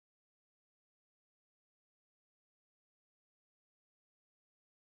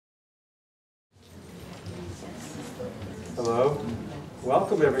Hello.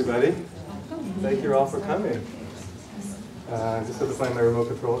 Welcome, everybody. Thank you all for coming. I just have to find my remote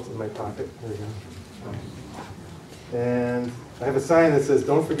control. It's in my pocket. There we go. And I have a sign that says,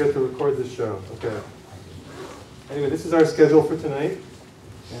 don't forget to record this show. Okay. Anyway, this is our schedule for tonight.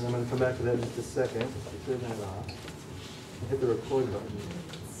 And I'm going to come back to that in just a second. Turn that off. Hit the record button.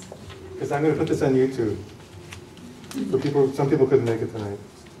 Because I'm going to put this on YouTube. For people, some people couldn't make it tonight.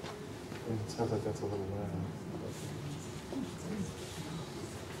 And it sounds like that's a little loud.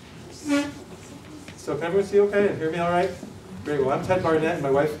 So can everyone see okay and hear me all right? Great. Well, I'm Ted Barnett, and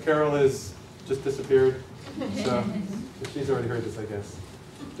my wife Carol has just disappeared. So she's already heard this, I guess.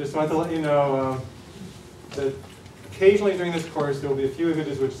 Just wanted to let you know that occasionally during this course there will be a few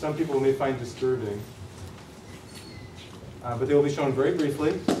images which some people may find disturbing. But they will be shown very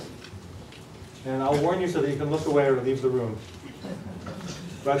briefly. And I'll warn you so that you can look away or leave the room.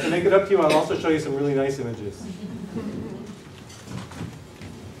 But to make it up to you, I'll also show you some really nice images.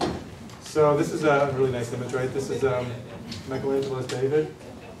 So this is a really nice image, right? This is Michelangelo's David.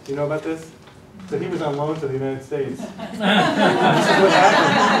 Do you know about this? So he was on loan to the United States. This is what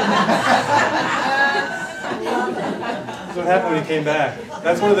happened. This is what happened when he came back.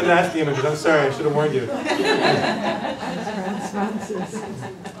 That's one of the nasty images. I'm sorry, I should have warned you.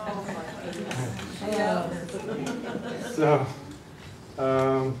 So,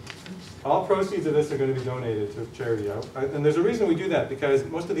 all proceeds of this are going to be donated to charity. And there's a reason we do that, because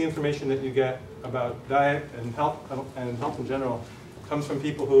most of the information that you get about diet and health in general comes from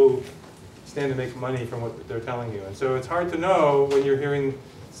people who stand to make money from what they're telling you. And so it's hard to know when you're hearing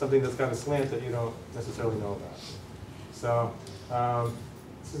something that's got a slant that you don't necessarily know about. So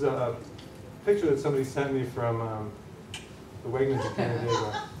this is a picture that somebody sent me from the Wegmans in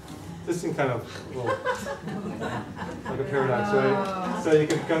Canandaigua. This seems kind of like a paradox, right? So you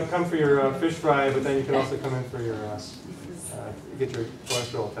can come for your fish fry, but then you can also come in for your get your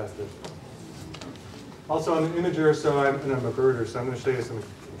cholesterol tested. Also, I'm an imager, so I'm a birder, so I'm going to show you some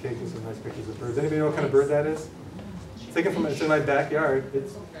occasionally some nice pictures of birds. Anybody know what kind of bird that is? It's taken from, it's in my backyard.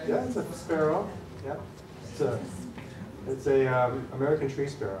 It's a sparrow. Yeah, it's a American tree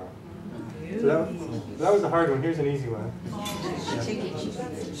sparrow. So that was a hard one. Here's an easy one. Yeah.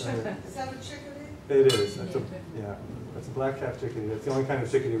 Is that a chickadee? It is. That's a black-capped chickadee. That's the only kind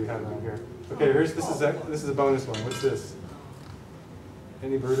of chickadee we have around here. Okay, this is a bonus one. What's this?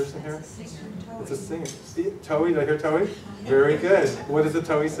 Any birders in here? It's a singer. See, Towhee. Did I hear Towhee? Very good. What does the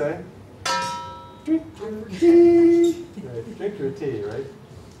Towhee say? Drink your tea. Right. Drink your tea, right?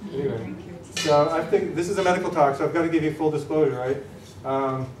 Anyway, so I think this is a medical talk, so I've got to give you full disclosure, right?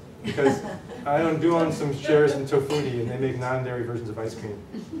 Because I own some shares in Tofuti, and they make non-dairy versions of ice cream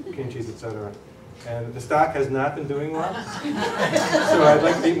cheese, etc. And the stock has not been doing well, so I'd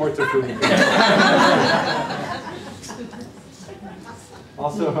like to eat more Tofuti.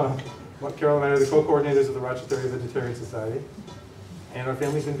 Also, Carol and I are the co-coordinators of the Rochester Area Vegetarian Society, and our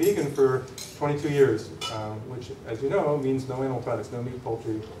family's been vegan for 22 years, which, as you know, means no animal products, no meat,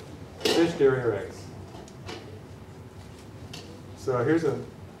 poultry, fish, dairy, or eggs. So here's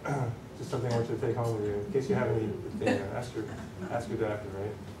just something I want you to take home with you. In case you have anything, ask your doctor,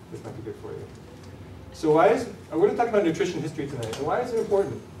 right? This might be good for you. So we're going to talk about nutrition history tonight. And why is it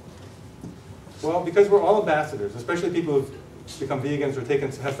important? Well, because we're all ambassadors, especially people who've become vegans or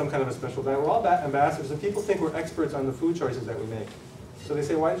have some kind of a special diet. We're all ambassadors, and people think we're experts on the food choices that we make. So they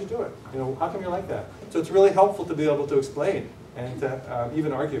say, why did you do it? How come you're like that? So it's really helpful to be able to explain and to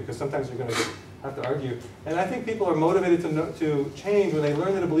even argue, because sometimes you're going to have to argue. And I think people are motivated to change when they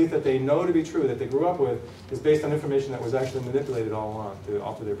learn that a belief that they know to be true, that they grew up with, is based on information that was actually manipulated all along to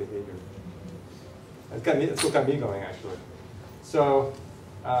alter their behavior. That's what got me going, actually. So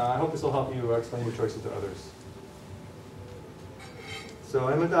I hope this will help you explain your choices to others. So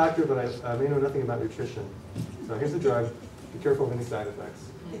I'm a doctor, but I may know nothing about nutrition. So here's the drug. Be careful of any side effects.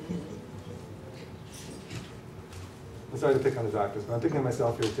 I'm sorry to pick on the doctors, but I'm picking on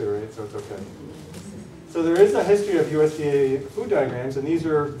myself here too, right? So it's okay. So there is a history of USDA food diagrams, and these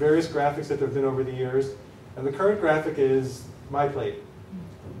are various graphics that there have been over the years. And the current graphic is my plate.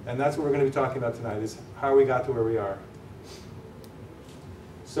 And that's what we're going to be talking about tonight, is how we got to where we are.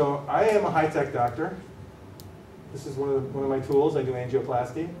 So I am a high-tech doctor. This is one of my tools. I do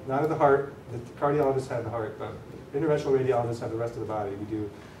angioplasty, not of the heart. The cardiologists have the heart, but interventional radiologists have the rest of the body. We do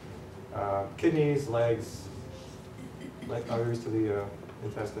kidneys, legs, like arteries to the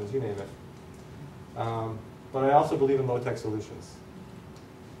intestines, you name it. But I also believe in low-tech solutions.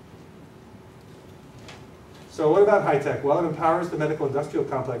 So what about high-tech? Well, it empowers the medical industrial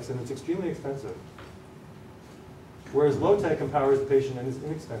complex, and it's extremely expensive. Whereas low-tech empowers the patient and is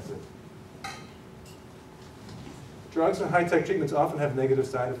inexpensive. drugs and high-tech treatments often have negative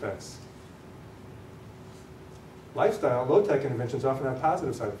side effects. Lifestyle, low-tech interventions often have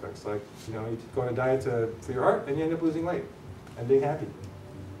positive side effects, like you go on a diet for your heart and you end up losing weight and being happy.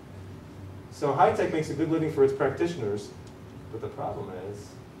 So high-tech makes a good living for its practitioners, but the problem is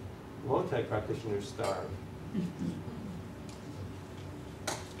low-tech practitioners starve.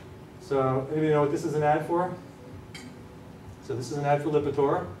 So anybody know what this is an ad for? So this is an ad for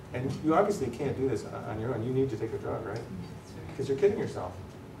Lipitor, and you obviously can't do this on your own. You need to take a drug, right? Because you're kidding yourself.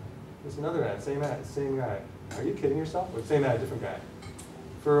 There's another ad, same guy. Are you kidding yourself? Or same ad, different guy.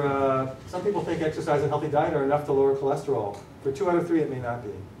 For some people think exercise and healthy diet are enough to lower cholesterol. For 2 out of 3, it may not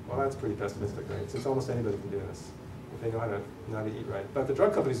be. Well, that's pretty pessimistic, right? Since almost anybody can do this if they know how to eat right. But the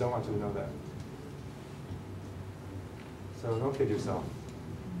drug companies don't want you to know that. So don't kid yourself.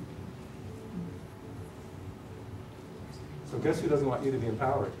 So guess who doesn't want you to be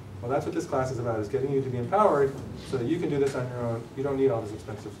empowered? Well, that's what this class is about, is getting you to be empowered so that you can do this on your own. You don't need all this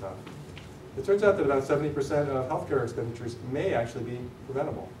expensive stuff. It turns out that about 70% of healthcare expenditures may actually be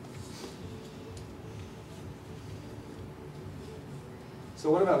preventable. So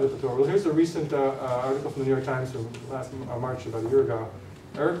what about Lipitor? Well, here's a recent article from the New York Times from last March, about a year ago.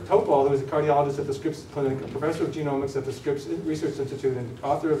 Eric Topol, who is a cardiologist at the Scripps Clinic, a professor of genomics at the Scripps Research Institute, and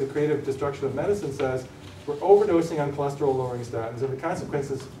author of The Creative Destruction of Medicine, says, we're overdosing on cholesterol-lowering statins, and the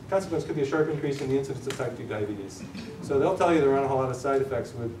consequence could be a sharp increase in the incidence of type 2 diabetes. So they'll tell you there aren't a whole lot of side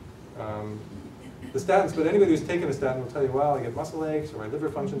effects with the statins, but anybody who's taken a statin will tell you, well, I get muscle aches, or my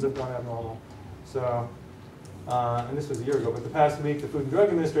liver functions have gone abnormal. So, and this was a year ago, but the past week, the Food and Drug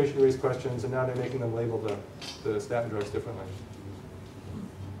Administration raised questions, and now they're making them label the statin drugs differently.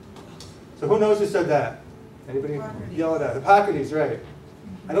 So who knows who said that? Anybody yell it out? Hippocrates, right.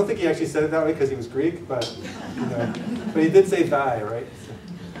 I don't think he actually said it that way because he was Greek, but but he did say die, right?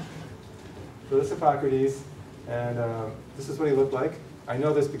 So this is Hippocrates, and this is what he looked like. I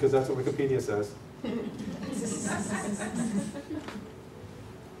know this because that's what Wikipedia says.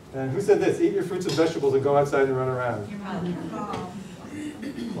 And who said this? Eat your fruits and vegetables and go outside and run around. Your mom.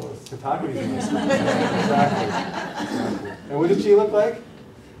 Well, it's Hippocrates. Exactly. And what did she look like?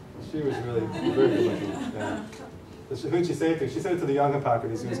 She was really very good looking. Yeah. So who did she say it to? She said it to the young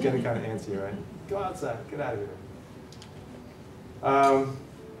Hippocrates, who was getting kind of antsy, right? Go outside, get out of here.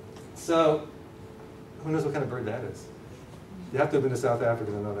 So, who knows what kind of bird that is? You have to have been to South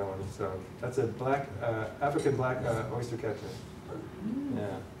Africa to know that one. So, that's a African black oyster catcher.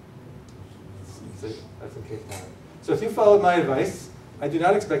 Yeah. That's in Cape Town. So if you followed my advice, I do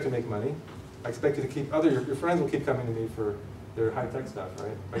not expect to make money. I expect you to keep your friends will keep coming to me for their high-tech stuff,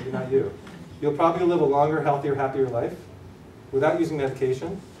 right? But you're not you. You'll probably live a longer, healthier, happier life without using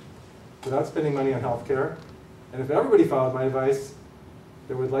medication, without spending money on health care. And if everybody followed my advice,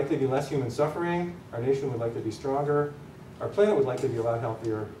 there would likely be less human suffering, our nation would likely be stronger, our planet would likely be a lot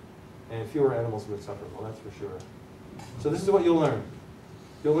healthier, and fewer animals would suffer. Well, that's for sure. So this is what you'll learn.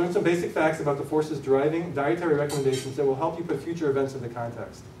 You'll learn some basic facts about the forces driving dietary recommendations that will help you put future events into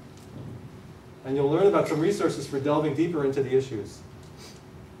context. And you'll learn about some resources for delving deeper into the issues.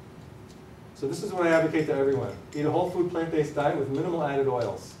 So this is what I advocate to everyone. Eat a whole food plant-based diet with minimal added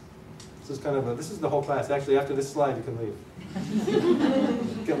oils. This is the whole class. Actually, after this slide, you can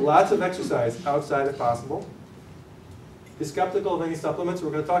leave. Get lots of exercise outside if possible. Be skeptical of any supplements. We're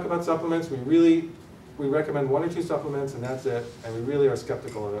going to talk about supplements. We recommend 1 or 2 supplements, and that's it. And we really are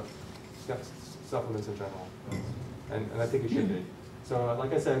skeptical of supplements in general. And I think you should be. So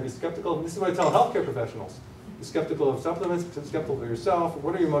like I said, be skeptical. This is what I tell healthcare professionals. Be skeptical of supplements, be skeptical of yourself.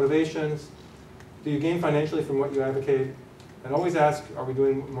 What are your motivations? Do you gain financially from what you advocate? And always ask, are we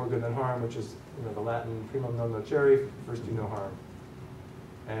doing more good than harm, which is the Latin primum non nocere, first do no harm.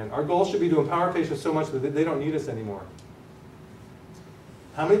 And our goal should be to empower patients so much that they don't need us anymore.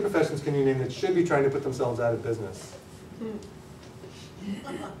 How many professions can you name that should be trying to put themselves out of business?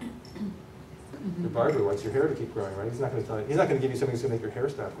 Your barber wants your hair to keep growing, right? He's not going to tell you. He's not going to give you something that's going to make your hair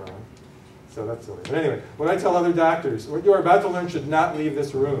stop growing. So that's silly. But anyway, what I tell other doctors, what you are about to learn should not leave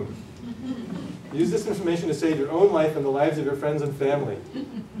this room. Use this information to save your own life and the lives of your friends and family.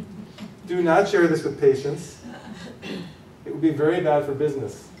 Do not share this with patients. It would be very bad for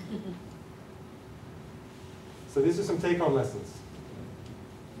business. So these are some take-home lessons.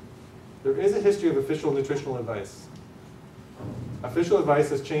 There is a history of official nutritional advice. Official advice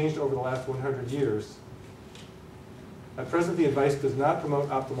has changed over the last 100 years. At present, the advice does not promote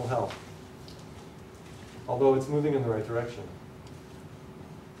optimal health, although it's moving in the right direction.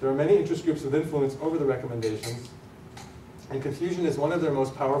 There are many interest groups with influence over the recommendations, and confusion is one of their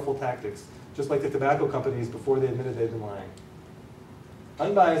most powerful tactics, just like the tobacco companies before they admitted they'd been lying.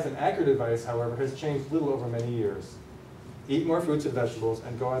 Unbiased and accurate advice, however, has changed little over many years. Eat more fruits and vegetables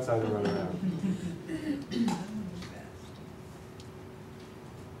and go outside and run around.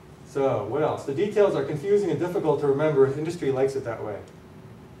 So, what else? The details are confusing and difficult to remember, and industry likes it that way.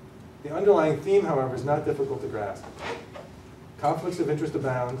 The underlying theme, however, is not difficult to grasp. Conflicts of interest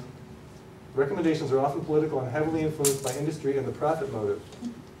abound. Recommendations are often political and heavily influenced by industry and the profit motive.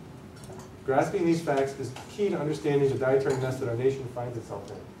 Grasping these facts is key to understanding the dietary mess that our nation finds itself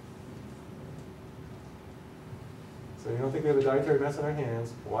in. So you don't think we have a dietary mess on our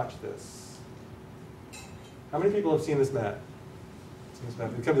hands? Watch this. How many people have seen this map?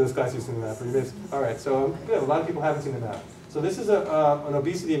 You come to this class, you've seen the map. All right, so good. A lot of people haven't seen the map. So this is an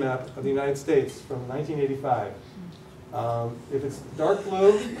obesity map of the United States from 1985. If it's dark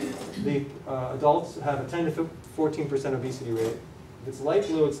blue, the adults have a 10 to 14% obesity rate. If it's light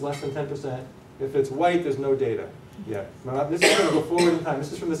blue, it's less than 10%. If it's white, there's no data yet. Now, this is going to go forward in time.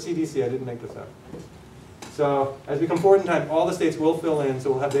 This is from the CDC. I didn't make this up. So as we come forward in time, all the states will fill in, so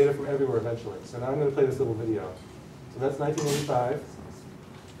we'll have data from everywhere eventually. So now I'm going to play this little video. So that's 1985,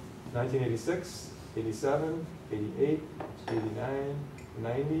 1986, 87, 88, 89,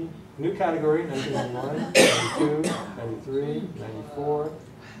 90. New category, 1991, 92, 93, 94,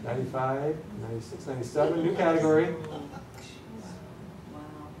 95, 96, 97. New category.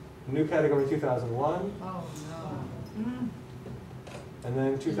 New category 2001. Oh, no. And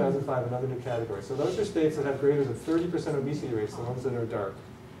then 2005, another new category. So those are states that have greater than 30% obesity rates, the ones that are dark.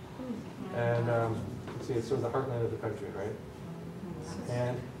 And see, it's sort of the heartland of the country, right?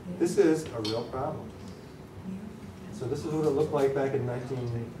 And this is a real problem. So this is what it looked like back in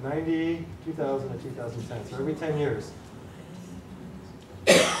 1990, 2000, and 2010. So every 10 years.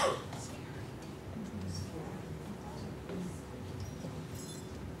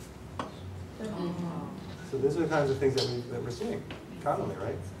 So these are the kinds of things that we're seeing commonly,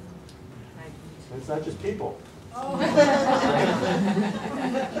 right? And it's not just people.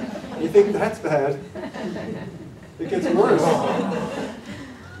 You think that's bad? It gets worse.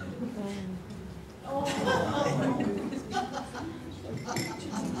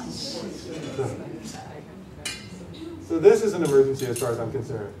 So this is an emergency as far as I'm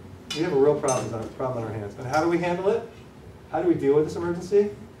concerned. We have a real problem on our hands. And how do we handle it? How do we deal with this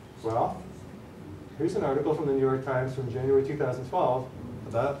emergency? Well, here's an article from the New York Times from January 2012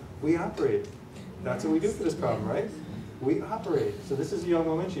 about we operate. That's what we do for this problem, right? We operate. So this is a young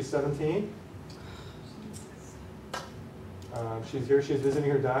woman. She's 17. She's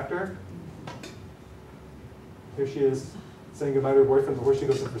visiting her doctor. Here she is saying goodbye to her boyfriend before she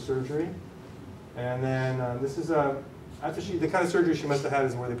goes in for surgery. And then this is after the kind of surgery she must have had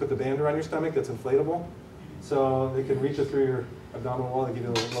is where they put the band around your stomach that's inflatable. So they can reach it through your abdominal wall, they give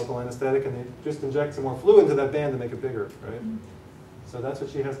you a local anesthetic, and they just inject some more fluid into that band to make it bigger, right? So that's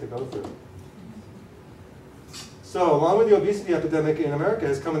what she has to go through. So along with the obesity epidemic in America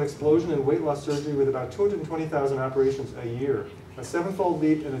has come an explosion in weight loss surgery with about 220,000 operations a year, a 7-fold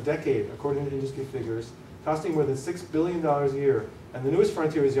leap in a decade, according to industry figures, costing more than $6 billion a year. And the newest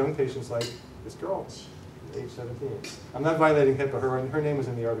frontier is young patients like this girl, age 17. I'm not violating HIPAA, her name was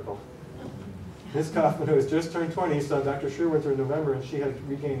in the article. Ms. Kaufman, who has just turned 20, saw Dr. Shearwinter in November, and she had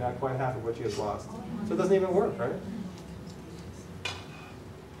regained not quite half of what she has lost. So it doesn't even work, right?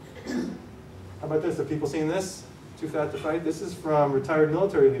 How about this? Have people seen this? Too Fat to Fight? This is from retired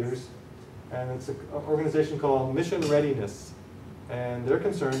military leaders, and it's an organization called Mission Readiness. And they're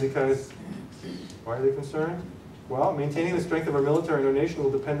concerned because, why are they concerned? Well, maintaining the strength of our military and our nation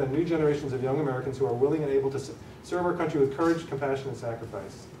will depend on new generations of young Americans who are willing and able to serve our country with courage, compassion, and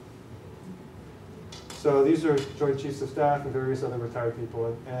sacrifice. So these are Joint Chiefs of Staff and various other retired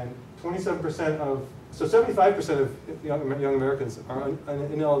people. And 27% of, so 75% of young Americans are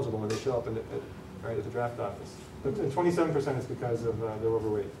ineligible when they show up right at the draft office. But 27% is because of they're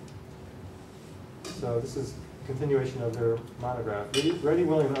overweight. So this is a continuation of their monograph. Ready,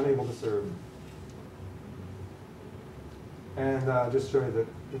 willing, and unable to serve. And just show you that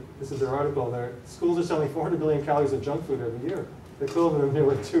this is their article. Their schools are selling 400 billion calories of junk food every year. The equivalent of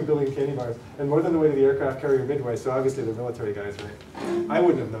nearly 2 billion candy bars, and more than the weight of the aircraft carrier Midway, so obviously they're military guys, right? I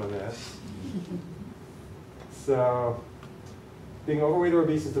wouldn't have known that. So, being overweight or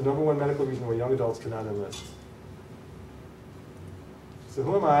obese is the #1 medical reason why young adults cannot enlist. So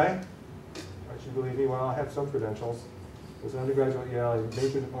who am I? Aren't you believe me? Well, I have some credentials. I was an undergraduate at Yale. I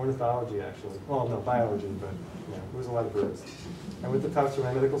majored in ornithology, actually. Well, no, biology, but yeah, there was a lot of birds. I went to Tufts for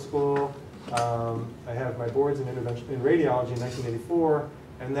my medical school. I have my boards in radiology in 1984,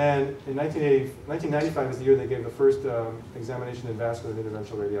 and then in 1995 is the year they gave the first examination in vascular and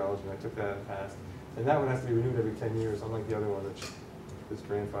interventional radiology, and I took that and passed. And that one has to be renewed every 10 years, unlike the other one, which is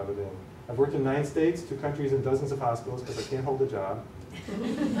grandfathered in. I've worked in 9 states, 2 countries, and dozens of hospitals because I can't hold a job.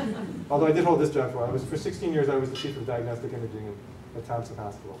 Although I did hold this job for a while. For 16 years, I was the chief of diagnostic imaging at Thompson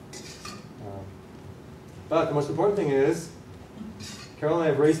Hospital. But the most important thing is, Carol and I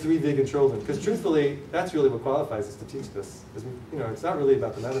have raised 3 vegan children, because truthfully, that's really what qualifies us to teach this. Because it's not really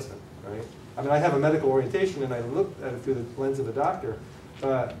about the medicine, right? I mean, I have a medical orientation, and I look at it through the lens of a doctor,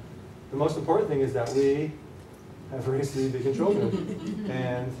 but the most important thing is that we have raised 3 vegan children,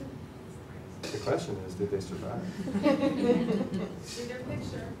 and the question is, did they survive? See their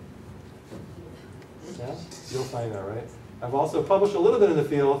picture. Yeah, you'll find out, right? I've also published a little bit in the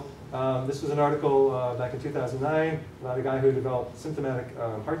field. This was an article back in 2009 about a guy who developed symptomatic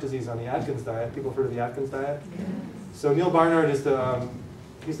heart disease on the Atkins diet. People have heard of the Atkins diet? Yeah. So Neil Barnard is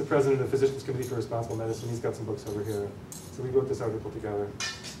he's the president of the Physicians Committee for Responsible Medicine. He's got some books over here. So we wrote this article together.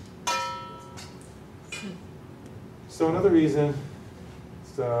 So another reason,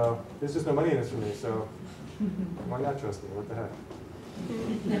 so there's just no money in this for me, so why not trust me? What the heck?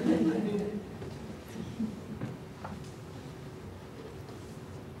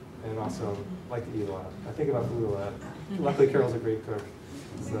 And also, like to eat a lot. I think about food a lot. Luckily, Carol's a great cook.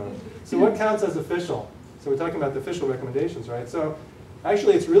 So what counts as official? So we're talking about the official recommendations, right? So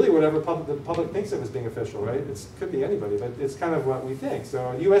actually, it's really whatever the public thinks of as being official, right? It could be anybody, but it's kind of what we think.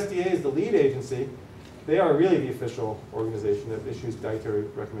 So USDA is the lead agency. They are really the official organization that issues dietary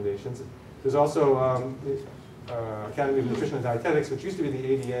recommendations. There's also Academy of Nutrition and Dietetics, which used to be the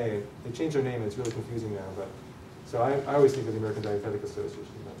ADA. They changed their name, and it's really confusing now. But so I always think of the American Dietetic Association.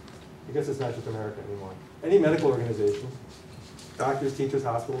 But I guess it's not just America anymore. Any medical organization, doctors, teachers,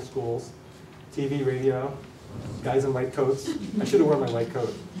 hospitals, schools, TV, radio, guys in white coats. I should have worn my white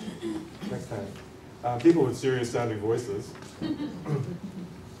coat next time. People with serious-sounding voices.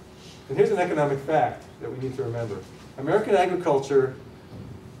 And here's an economic fact that we need to remember. American agriculture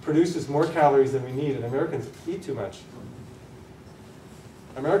produces more calories than we need, and Americans eat too much.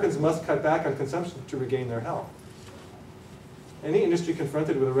 Americans must cut back on consumption to regain their health. Any industry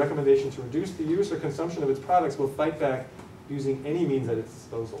confronted with a recommendation to reduce the use or consumption of its products will fight back using any means at its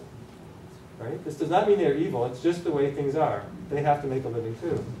disposal. Right? This does not mean they're evil, it's just the way things are. They have to make a living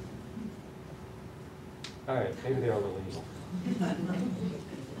too. All right, maybe they are a little evil.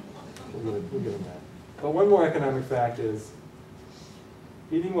 We'll give them that. But one more economic fact is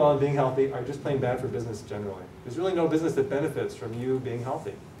eating well and being healthy are just plain bad for business generally. There's really no business that benefits from you being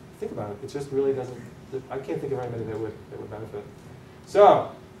healthy. Think about it. It just really doesn't. I can't think of anybody that would benefit. So,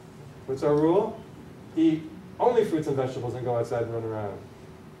 what's our rule? Eat only fruits and vegetables and go outside and run around.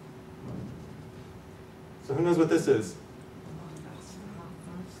 So who knows what this is?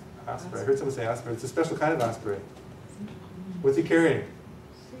 Osprey. I heard someone say osprey. It's a special kind of osprey. What's he carrying?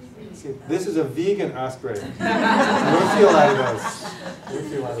 See, this is a vegan osprey. You don't see a lot of those. You don't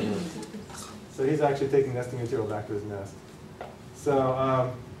see a lot of those. So he's actually taking nesting material back to his nest.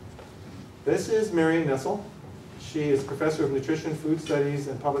 So this is Marion Nessel. She is professor of nutrition, food studies,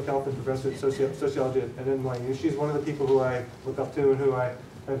 and public health, and professor of sociology at NYU. She's one of the people who I look up to and who I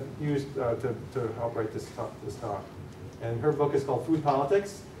have used to help write this talk. And her book is called Food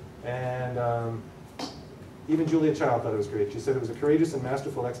Politics. And even Julia Child thought it was great. She said it was a courageous and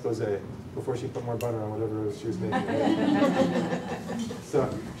masterful expose before she put more butter on whatever it was she was making. So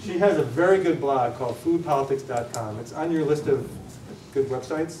she has a very good blog called foodpolitics.com. It's on your list of good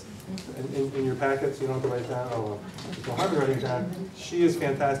websites in your packets. You don't have to write it down. Oh, well, it's no harm in writing it down. She is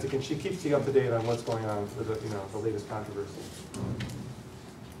fantastic, and she keeps you up to date on what's going on with the latest controversy.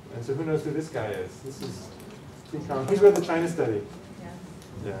 And so who knows who this guy is? This is he's read the China Study.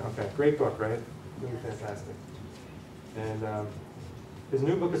 Yeah, okay. Great book, right? Really fantastic. And his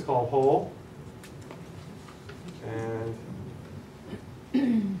new book is called Whole. And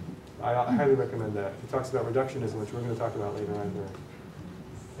I highly recommend that. He talks about reductionism, which we're going to talk about later on here.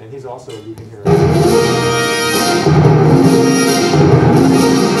 And he's also a vegan hero.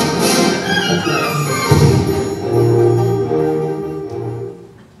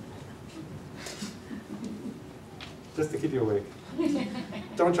 Just to keep you awake.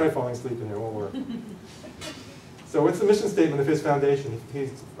 Don't try falling asleep in here, it won't work. So what's the mission statement of his foundation? He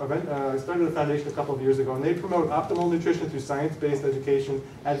started a foundation a couple of years ago, and they promote optimal nutrition through science-based education,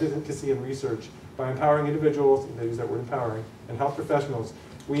 advocacy, and research. By empowering individuals, they use that word empowering, and health professionals,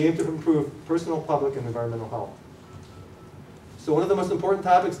 we aim to improve personal, public, and environmental health. So one of the most important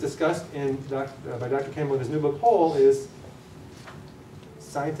topics discussed by Dr. Campbell in his new book, Whole, is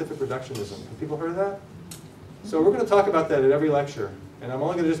scientific reductionism. Have people heard of that? So we're going to talk about that at every lecture. And I'm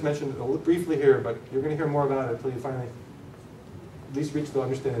only going to just mention it briefly here, but you're going to hear more about it until you finally at least reach the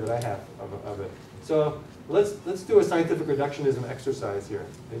understanding that I have of it. So let's do a scientific reductionism exercise here.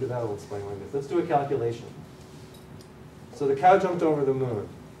 Maybe that'll explain what it is. Let's do a calculation. So the cow jumped over the moon.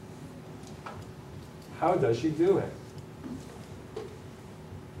 How does she do it?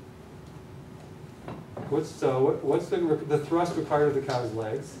 What's the thrust required of the cow's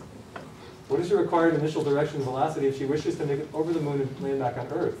legs? What is the required initial direction and velocity if she wishes to make it over the moon and land back on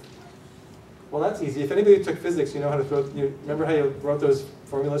Earth? Well, that's easy. If anybody took physics, you know how to throw. You remember how you wrote those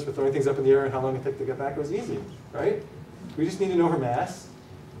formulas for throwing things up in the air and how long it took to get back? It was easy, right? We just need to know her mass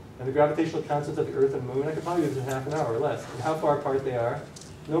and the gravitational constants of the Earth and Moon. I could probably do this in half an hour or less. And how far apart they are,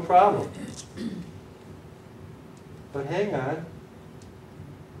 no problem. But hang on.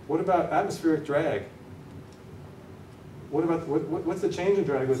 What about atmospheric drag? What about what's the change in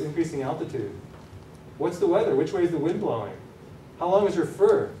drag with increasing altitude? What's the weather? Which way is the wind blowing? How long is her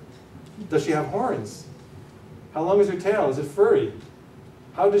fur? Does she have horns? How long is her tail? Is it furry?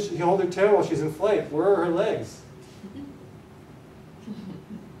 How does she hold her tail while she's in flight? Where are her legs?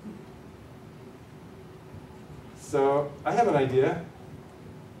 So I have an idea.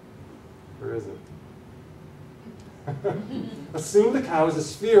 Where is it? Assume the cow is a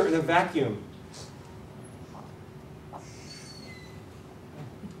sphere in a vacuum.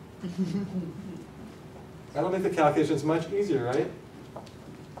 That'll make the calculations much easier, right?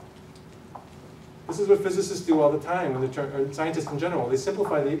 This is what physicists do all the time, when or scientists in general. They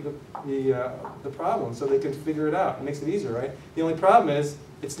simplify the problem so they can figure it out. It makes it easier, right? The only problem is,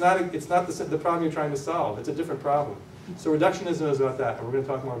 it's not the problem you're trying to solve. It's a different problem. So reductionism is about that, and we're going to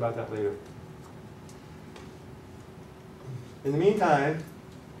talk more about that later. In the meantime,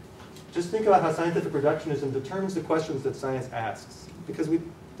 just think about how scientific reductionism determines the questions that science asks. Because we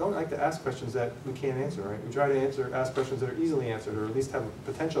don't like to ask questions that we can't answer, right? We try to ask questions that are easily answered, or at least have a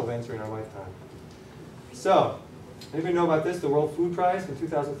potential of answering in our lifetime. So, anybody know about this, the World Food Prize in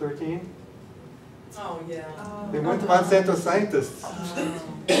 2013? Oh, yeah. They went to Monsanto scientists.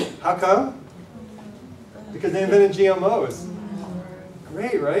 How come? Because they invented GMOs.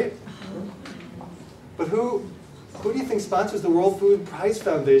 Great, right? But who do you think sponsors the World Food Prize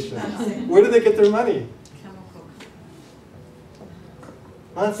Foundation? Where do they get their money?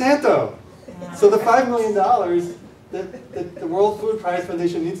 Monsanto. So the $5 million that the World Food Prize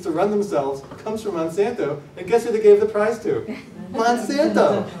Foundation needs to run themselves comes from Monsanto. And guess who they gave the prize to?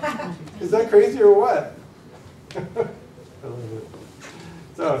 Monsanto. Is that crazy or what?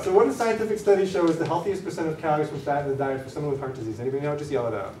 So what do scientific studies show is the healthiest percent of calories from fat in the diet for someone with heart disease? Anybody know? Just yell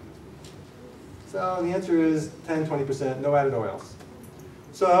it out. So the answer is 10, 20%, no added oils.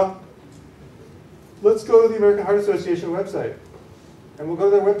 So let's go to the American Heart Association website. And we'll go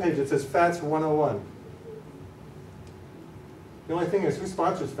to their webpage. It says Fats 101. The only thing is, who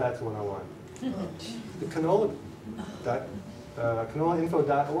sponsors Fats 101? The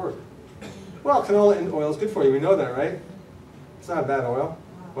canolainfo.org. Well, canola oil is good for you. We know that, right? It's not a bad oil.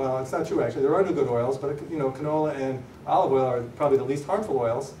 Well, it's not true, actually. There are no good oils, but canola and olive oil are probably the least harmful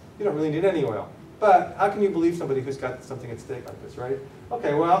oils. You don't really need any oil. But how can you believe somebody who's got something at stake like this, right?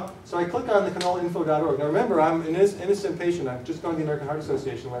 Okay, well, so I click on the canolainfo.org. Now remember, I'm an innocent patient. I'm just going to the American Heart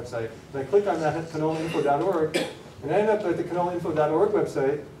Association website. And I click on that canolainfo.org, and I end up at the canolainfo.org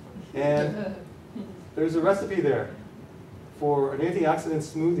website, and there's a recipe there for an antioxidant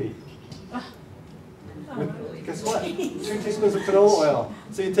smoothie. Guess what? 2 teaspoons of canola oil.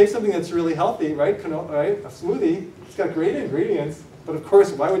 So you take something that's really healthy, right? Right? A smoothie. It's got great ingredients. But of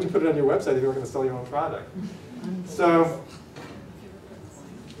course, why would you put it on your website if you were going to sell your own product? So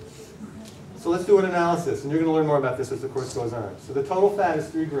let's do an analysis. And you're going to learn more about this as the course goes on. So the total fat is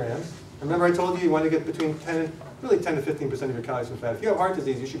 3 grams. Remember I told you want to get between 10 to 15% of your calories from fat. If you have heart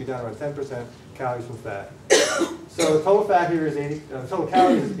disease, you should be down around 10% calories from fat. So the total fat here is 80, total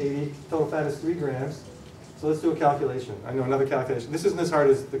calories is 80, total fat is 3 grams. So let's do a calculation. I know another calculation. This isn't as hard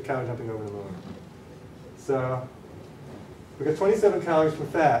as the cow jumping over the moon. So we got 27 calories from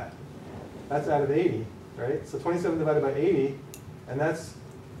fat. That's out of 80, right? So 27 divided by 80, and that's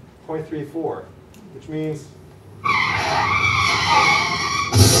 0.34, which means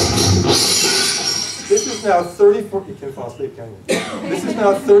this is now 34. You can't fall asleep, can you? This is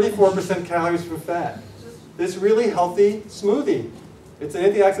now 34% calories from fat. This really healthy smoothie. It's an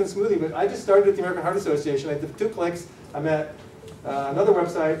antioxidant smoothie, but I just started at the American Heart Association. I did 2 clicks. I'm at another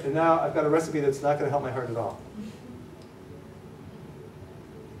website, and now I've got a recipe that's not going to help my heart at all.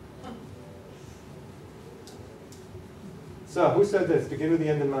 So, who said this? Begin with the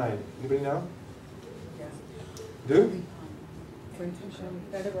end in mind. Anybody know? Yeah. Do? The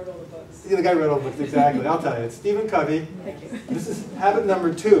guy that wrote all the books. Yeah, the guy wrote all the books, exactly. I'll tell you. It's Stephen Covey. Thank you. This is habit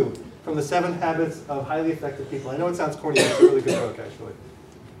number 2. from the 7 Habits of Highly Effective People. I know it sounds corny, but it's a really good book, actually.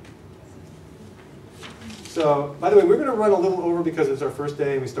 So, by the way, we're going to run a little over because it's our first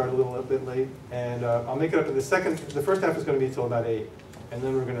day and we started a little bit late. And I'll make it up in the first half is going to be till about 8. And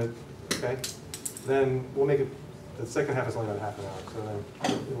then we're going to, okay? Then we'll make it, the second half is only about half an hour, so then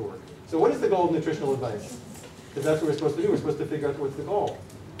it'll work. So what is the goal of nutritional advice? Because that's what we're supposed to do. We're supposed to figure out what's the goal.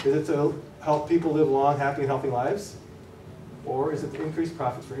 Is it to help people live long, happy, and healthy lives? Or is it to increase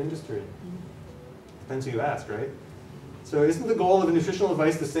profits for industry? Depends who you ask, right? So isn't the goal of nutritional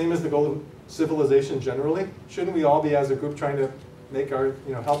advice the same as the goal of civilization generally? Shouldn't we all be, as a group, trying to make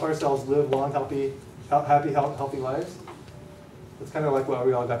help ourselves live long, happy, healthy lives? It's kind of like why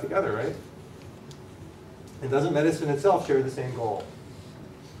we all got together, right? And doesn't medicine itself share the same goal?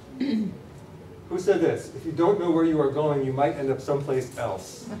 Who said this? If you don't know where you are going, you might end up someplace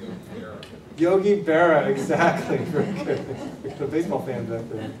else. Yogi Berra, exactly. Very good. A baseball fan back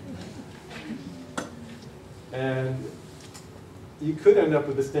there. And you could end up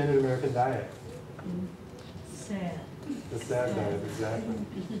with the standard American diet. Sad. The sad diet, exactly.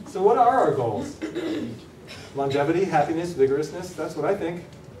 So what are our goals? Longevity, happiness, vigorousness, that's what I think.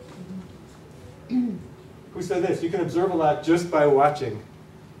 Who said this? You can observe a lot just by watching.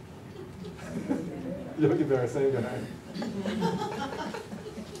 Yogi Berra, same guy.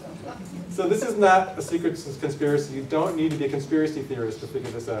 So this is not a secret conspiracy. You don't need to be a conspiracy theorist to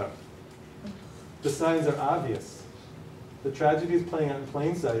figure this out. The signs are obvious. The tragedy is playing out in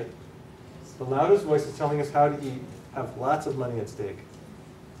plain sight. The loudest voices telling us how to eat have lots of money at stake.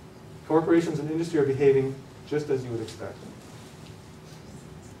 Corporations and industry are behaving just as you would expect.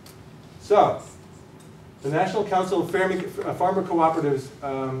 So, the National Council of Farmer Cooperatives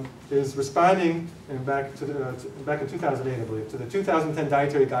is responding back in 2008, I believe, to the 2010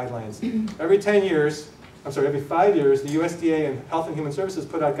 Dietary Guidelines. Every 5 years, the USDA and Health and Human Services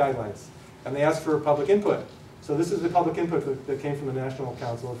put out guidelines, and they ask for public input. So this is the public input that came from the National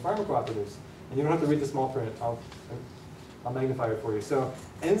Council of Farmer Cooperatives. And you don't have to read the small print. I'll magnify it for you. So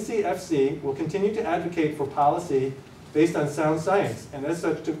NCFC will continue to advocate for policy based on sound science, and as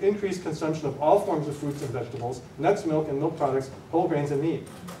such to increase consumption of all forms of fruits and vegetables, nuts, milk, and milk products, whole grains, and meat.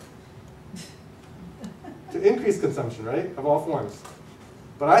 To increase consumption, right, of all forms.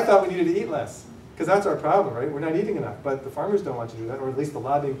 But I thought we needed to eat less, because that's our problem, right? We're not eating enough, but the farmers don't want to do that, or at least the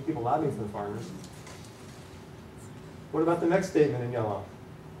people lobbying for the farmers. What about the next statement in yellow?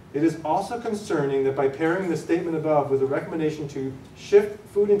 It is also concerning that by pairing the statement above with a recommendation to shift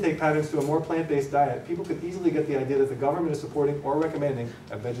food intake patterns to a more plant-based diet, people could easily get the idea that the government is supporting or recommending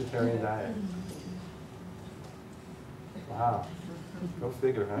a vegetarian diet. Wow. Go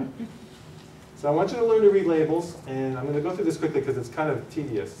figure, huh? So I want you to learn to read labels, and I'm going to go through this quickly because it's kind of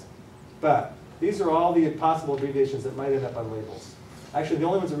tedious. But these are all the possible abbreviations that might end up on labels. Actually, the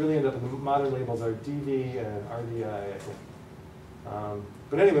only ones that really end up in the modern labels are DV and RDI, I think.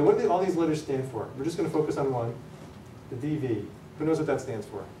 But anyway, what do all these letters stand for? We're just going to focus on one, the DV. Who knows what that stands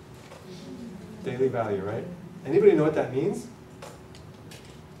for? Daily value, right? Anybody know what that means?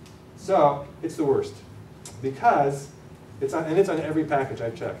 So, it's the worst. Because it's on every package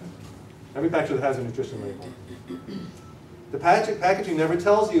I've checked. Every package that has a nutrition label. The packaging never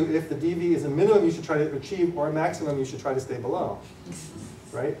tells you if the DV is a minimum you should try to achieve or a maximum you should try to stay below.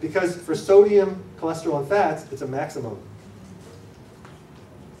 Right? Because for sodium, cholesterol, and fats, it's a maximum.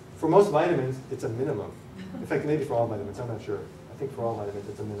 For most vitamins, it's a minimum. In fact, maybe for all vitamins, I'm not sure. I think for all vitamins,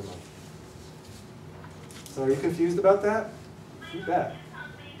 it's a minimum. So are you confused about that? You bet.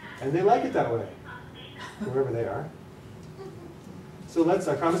 And they like it that way, wherever they are. So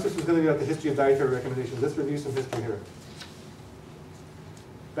I promised this was going to be about the history of dietary recommendations. Let's review some history here.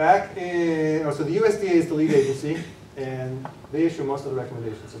 So the USDA is the lead agency, and they issue most of the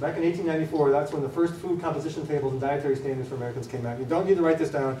recommendations. So back in 1894, that's when the first food composition tables and dietary standards for Americans came out. You don't need to write this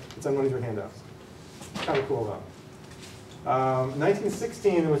down. It's on one of your handouts. Kind of cool, though.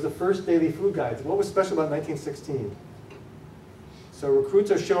 1916 was the first daily food guides. What was special about 1916? So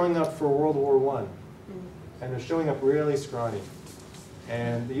recruits are showing up for World War I, and they're showing up really scrawny.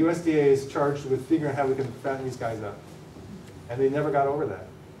 And the USDA is charged with figuring out how we can fatten these guys up. And they never got over that.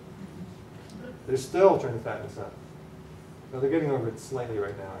 They're still trying to fatten us up. No, they're getting over it slightly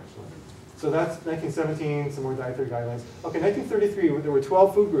right now, actually. So that's 1917, some more dietary guidelines. Okay, 1933, there were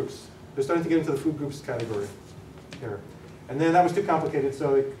 12 food groups. They're starting to get into the food groups category here. And then that was too complicated,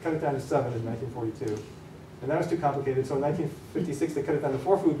 so they cut it down to 7 in 1942. And that was too complicated, so in 1956 they cut it down to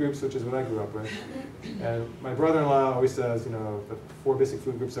 4 food groups, which is what I grew up with. And my brother-in-law always says, you know, the 4 basic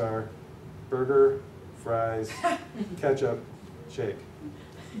food groups are burger, fries, ketchup, shake.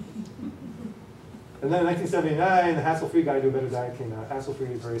 And then in 1979, the Hassle-Free Guide to a Better Diet came out. Hassle-Free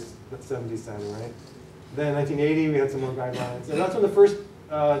is very 70s sounding, right? Then in 1980, we had some more guidelines. And that's when the first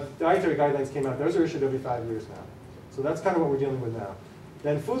dietary guidelines came out. Those are issued every 5 years now. So that's kind of what we're dealing with now.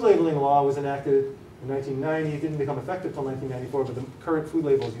 Then food labeling law was enacted in 1990. It didn't become effective until 1994, but the current food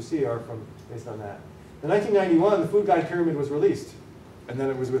labels you see are based on that. In 1991, the food guide pyramid was released, and then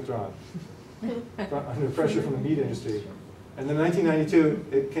it was withdrawn under pressure from the meat industry. And then in 1992,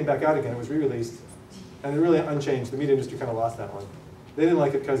 it came back out again. It was re-released, and it really unchanged. The meat industry kind of lost that one. They didn't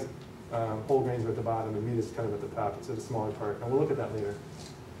like it because whole grains were at the bottom and meat is kind of at the top. It's at a smaller part, and we'll look at that later.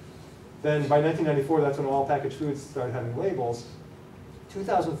 Then by 1994, that's when all packaged foods started having labels.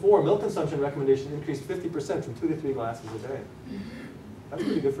 2004, milk consumption recommendation increased 50% from 2 to 3 glasses a day. That's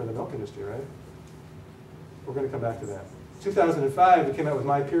pretty good for the milk industry, right? We're going to come back to that. 2005, we came out with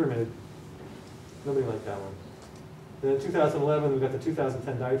My Pyramid. Nobody liked that one. Then in 2011, we got the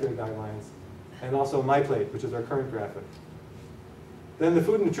 2010 dietary guidelines, and also My Plate, which is our current graphic. Then the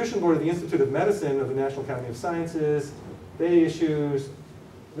Food and Nutrition Board of the Institute of Medicine of the National Academy of Sciences,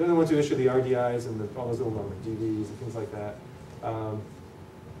 they're the ones who issue the RDIs and all those little numbers, GVs and things like that.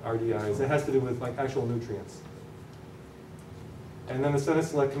 RDIs, it has to do with like actual nutrients. And then the Senate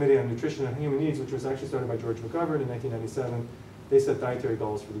Select Committee on Nutrition and Human Needs, which was actually started by George McGovern in 1997, they set dietary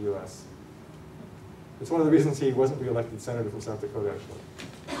goals for the US. It's one of the reasons he wasn't re-elected senator from South Dakota, actually.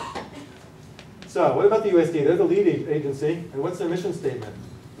 So, what about the USDA? They're the lead agency, and what's their mission statement?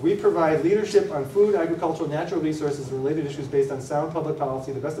 We provide leadership on food, agricultural, natural resources, and related issues based on sound public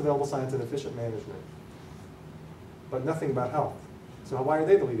policy, the best available science, and efficient management. But nothing about health. So why are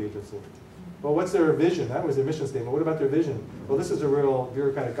they the lead agency? Well, what's their vision? That was their mission statement. What about their vision? Well, this is a real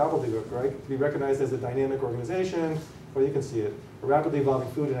bureaucratic gobbledygook, right? To be recognized as a dynamic organization, well, you can see it. A rapidly evolving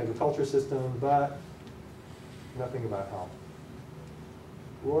food and agriculture system, but nothing about health.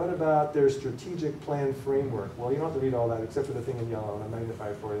 What about their strategic plan framework? Well, you don't have to read all that except for the thing in yellow, and I'll magnify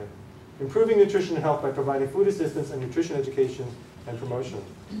it for you. Improving nutrition and health by providing food assistance and nutrition education and promotion.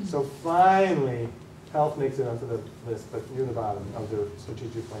 So finally, health makes it onto the list, but near the bottom of their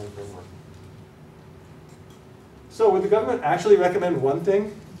strategic plan framework. So would the government actually recommend one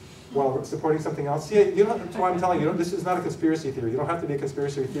thing while supporting something else? See, you don't, that's why I'm telling you, this is not a conspiracy theory. You don't have to be a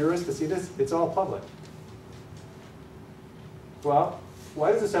conspiracy theorist to see this. It's all public. Well,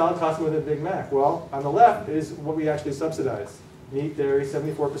 why does a salad cost more than a Big Mac? Well, on the left is what we actually subsidize. Meat, dairy,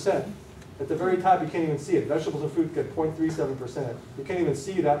 74%. At the very top, you can't even see it. Vegetables and fruit get 0.37%. You can't even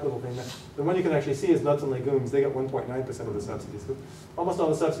see that little thing. The one you can actually see is nuts and legumes. They get 1.9% of the subsidies. Almost all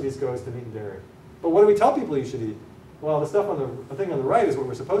the subsidies goes to meat and dairy. But what do we tell people you should eat? Well, the stuff on the thing on the right is what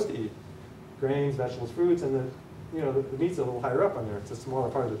we're supposed to eat. Grains, vegetables, fruits, and the meat's a little higher up on there. It's a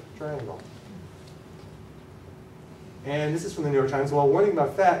smaller part of the triangle. And this is from the New York Times. While warning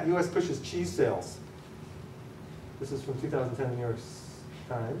about fat, U.S. pushes cheese sales. This is from 2010 New York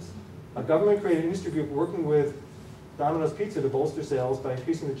Times. A government-created industry group working with Domino's Pizza to bolster sales by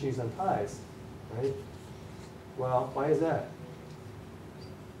increasing the cheese on pies. Right? Well, why is that?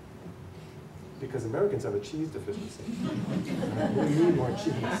 Because Americans have a cheese deficiency. We need more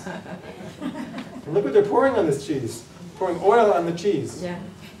cheese. And look what they're pouring on this cheese. Pouring oil on the cheese. Yeah.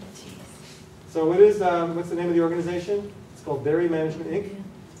 So what is, what's the name of the organization? It's called Dairy Management, Inc.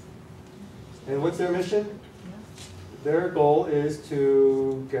 And what's their mission? Their goal is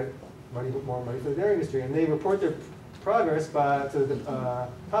to get more money for the dairy industry. And they report their progress to the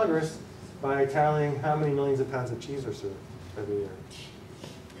Congress by tallying how many millions of pounds of cheese are served every year.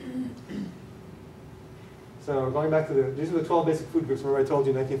 So going back to these are the 12 basic food groups. Remember I told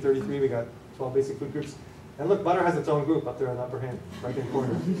you in 1933 we got 12 basic food groups. And look, butter has its own group up there in the upper right-hand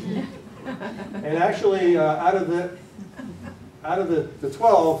corner. And actually, out of the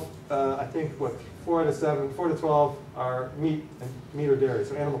 12, I think what 4 to 12 are meat or dairy,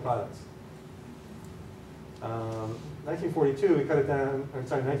 so animal products. 1942, we cut it down. Or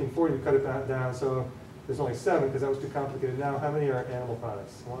sorry, 1940, we cut it down. So there's only 7 because that was too complicated. Now, how many are animal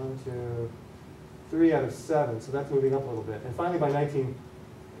products? 1, 2, 3 out of 7. So that's moving up a little bit. And finally, by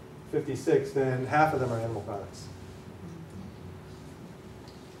 1956, then half of them are animal products.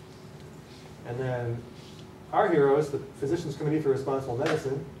 And then our heroes, the Physicians Committee for Responsible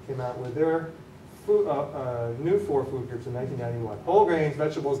Medicine, came out with their new 4 food groups in 1991. Whole grains,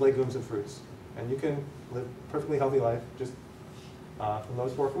 vegetables, legumes, and fruits. And you can live a perfectly healthy life just from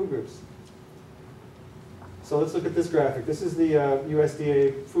those 4 food groups. So let's look at this graphic. This is the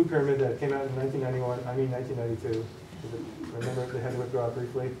USDA food pyramid that came out in 1992. Remember, they had to withdraw it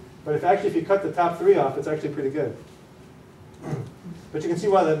briefly. But if you cut the top 3 off, it's actually pretty good. But you can see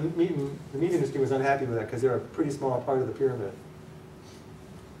why the meat industry was unhappy with that, because they're a pretty small part of the pyramid.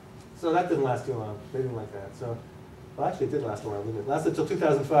 So that didn't last too long. They didn't like that. So, well, actually, it did last a while, didn't it? It lasted until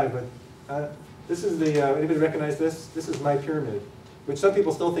 2005. But this is the, anybody recognize this? This is My Pyramid, which some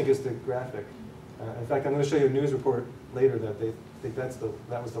people still think is the graphic. In fact, I'm going to show you a news report later that they think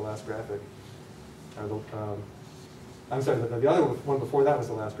that was the last graphic. I'm sorry, the other one before that was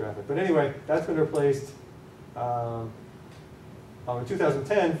the last graphic. But anyway, that's been replaced. In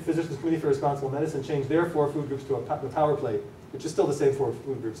 2010, Physicians Committee for Responsible Medicine changed their 4 food groups to the power plate, which is still the same 4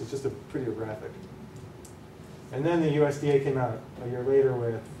 food groups. It's just a prettier graphic. And then the USDA came out a year later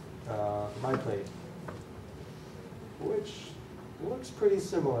with MyPlate, which looks pretty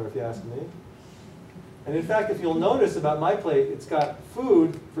similar if you ask me. And in fact, if you'll notice about MyPlate, it's got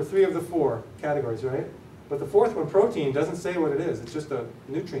food for 3 of the 4 categories, right? But the 4th one, protein, doesn't say what it is. It's just a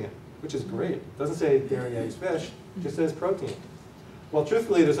nutrient, which is great. It doesn't say dairy, eggs, fish. It just says protein. Well,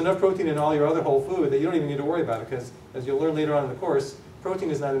 truthfully, there's enough protein in all your other whole food that you don't even need to worry about it, because as you'll learn later on in the course, protein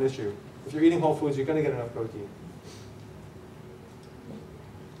is not an issue. If you're eating whole foods, you're going to get enough protein.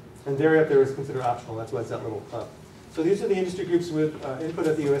 And dairy up there is considered optional. That's why it's that little cup. So these are the industry groups with input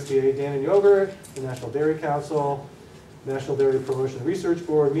at the USDA: Dannon Yogurt, the National Dairy Council, National Dairy Promotion and Research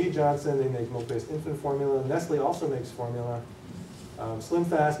Board, Mead Johnson, they make milk-based infant formula. Nestle also makes formula. Slim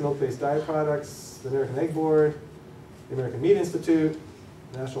Fast, milk-based diet products, the American Egg Board, the American Meat Institute,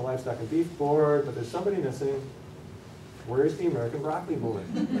 National Livestock and Beef Board, but there's somebody missing. Where's the American Broccoli Board?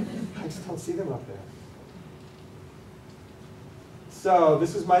 I just don't see them up there. So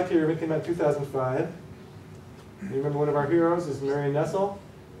this is My Pyramid, came out in 2005. You remember one of our heroes is Marion Nestle?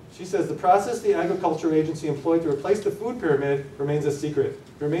 She says, the process the Agriculture Agency employed to replace the food pyramid remains a secret.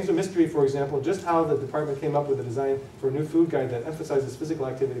 It remains a mystery, for example, just how the department came up with a design for a new food guide that emphasizes physical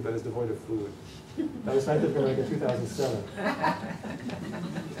activity but is devoid of food. That was Scientific American 2007.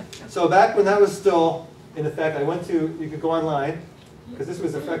 So back when that was still in effect, I went to, you could go online, because this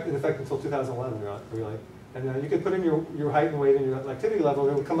was in effect until 2011, really. And you could put in your height and weight and your activity level,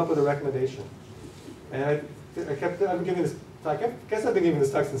 and it would come up with a recommendation. And I've been giving this talk, I guess I've been giving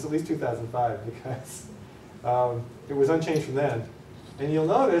this talk since at least 2005, because it was unchanged from then. And you'll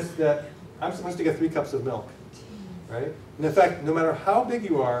notice that I'm supposed to get 3 cups of milk, right? And in fact, no matter how big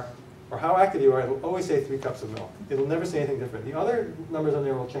you are, or how active you are, it'll always say 3 cups of milk. It'll never say anything different. The other numbers on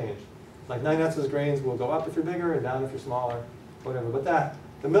there will change. Like 9 ounces of grains will go up if you're bigger and down if you're smaller, whatever. But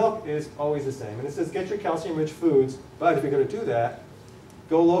the milk is always the same. And it says get your calcium-rich foods, but if you're going to do that,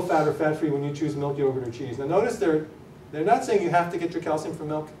 go low-fat or fat-free when you choose milk, yogurt, or cheese. Now notice they're not saying you have to get your calcium from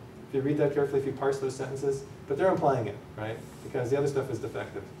milk, if you read that carefully, if you parse those sentences, but they're implying it, right? Because the other stuff is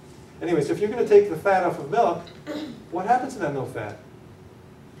defective. Anyway, so if you're going to take the fat off of milk, what happens to that milk fat?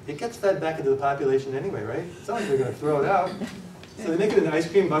 It gets fed back into the population anyway, right? It's not like they're going to throw it out. So they make it into ice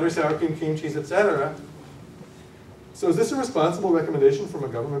cream, butter, sour cream, cream cheese, etc. So is this a responsible recommendation from a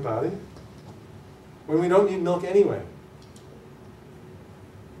government body? When we don't need milk anyway?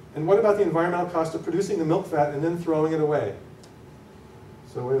 And what about the environmental cost of producing the milk fat and then throwing it away?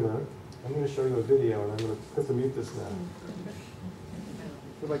 So wait a minute. I'm going to show you a video, and I'm going to have to mute this now.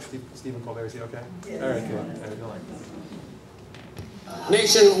 What about Stephen Colbert? Is he okay? Yeah. All right, good. All right, go on.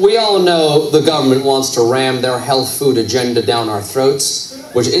 Nation, we all know the government wants to ram their health food agenda down our throats,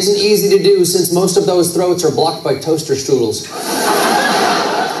 which isn't easy to do since most of those throats are blocked by toaster strudels.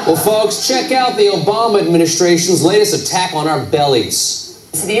 Well, folks, check out the Obama administration's latest attack on our bellies.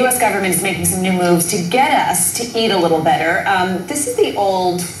 So the U.S. government is making some new moves to get us to eat a little better. This is the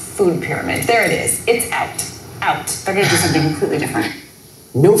old food pyramid. There it is. It's out. Out. They're going to do something completely different.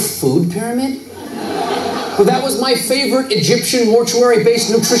 No food pyramid? Well, that was my favorite Egyptian mortuary-based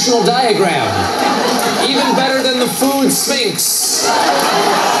nutritional diagram. Even better than the food sphinx.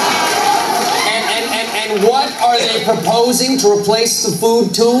 And what are they proposing to replace the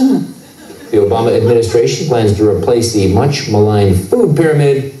food tomb? The Obama administration plans to replace the much-maligned food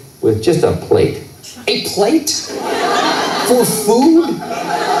pyramid with just a plate. A plate? For food?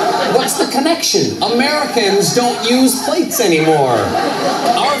 What's the connection? Americans don't use plates anymore.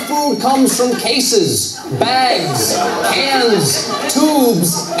 Our food comes from cases, bags, cans,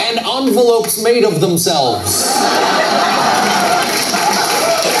 tubes, and envelopes made of themselves.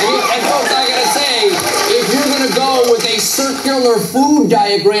 And folks, I gotta say, if you're gonna go with a circular food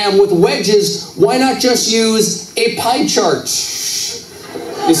diagram with wedges, why not just use a pie chart?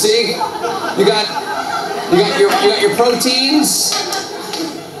 You see, you got your proteins,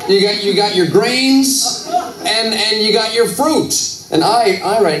 you got your grains, and you got your fruit. And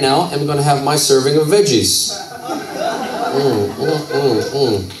I right now am going to have my serving of veggies.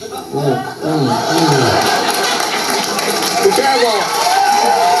 Be careful.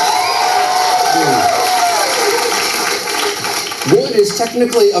 Wood is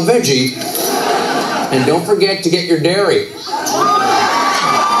technically a veggie. And don't forget to get your dairy.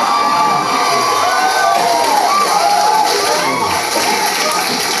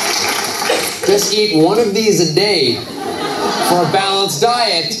 Just eat one of these a day for a balanced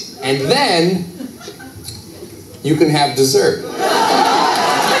diet, and then you can have dessert.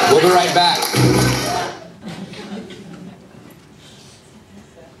 We'll be right back.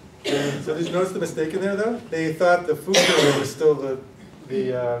 So did you notice the mistake in there, though? They thought the food pyramid was still the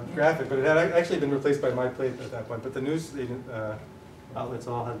graphic, but it had actually been replaced by MyPlate at that point. But the news outlets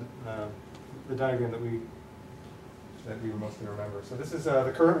all had the diagram that we were mostly remember. So this is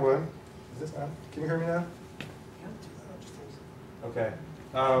the current one. Is this on? Can you hear me now? Okay.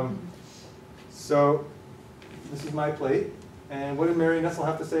 So this is MyPlate. And what did Mary Nessel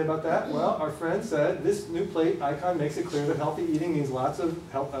have to say about that? Well, our friend said, this new plate icon makes it clear that healthy eating means lots of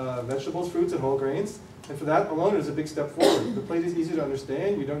vegetables, fruits, and whole grains. And for that alone, it is a big step forward. The plate is easy to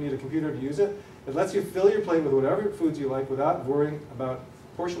understand. You don't need a computer to use it. It lets you fill your plate with whatever foods you like without worrying about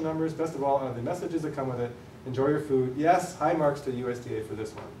portion numbers. Best of all, the messages that come with it. Enjoy your food. Yes, high marks to USDA for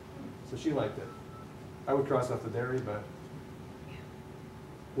this one. So she liked it. I would cross off the dairy, but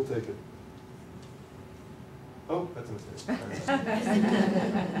we'll take it. Oh, that's a mistake.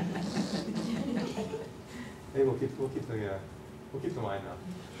 Hey, we'll keep the wine now.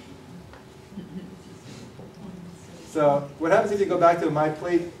 So what happens if you go back to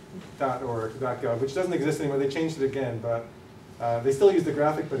myplate.org.gov, which doesn't exist anymore? They changed it again, but they still use the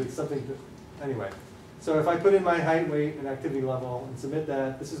graphic, but it's something that, anyway. So if I put in my height, weight, and activity level and submit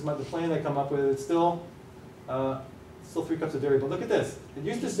that, this is the plan I come up with. It's still 3 cups of dairy, but look at this. It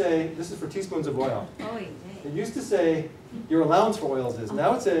used to say, this is for teaspoons of oil. It used to say your allowance for oils is.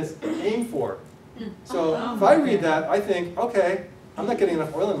 Now it says aim for. So if I read that, I think, okay, I'm not getting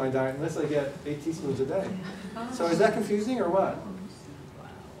enough oil in my diet unless I get 8 teaspoons a day. So is that confusing or what?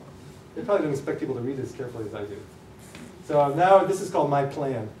 They probably don't expect people to read as carefully as I do. So now this is called my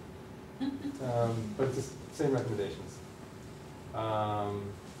plan. But it's the same recommendations.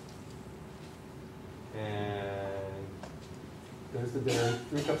 And there's the dairy,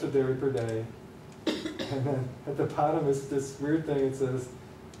 3 cups of dairy per day. And then at the bottom is this weird thing. It says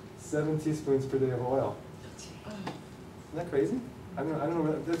 7 teaspoons per day of oil. Isn't that crazy? I don't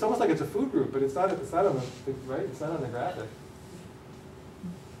know. It's almost like it's a food group, but it's not. It's not on the right. It's not on the graphic.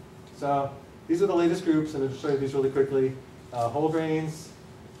 So these are the latest groups, and I'll show you these really quickly. Whole grains,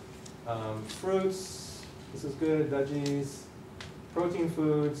 fruits. This is good. Veggies, protein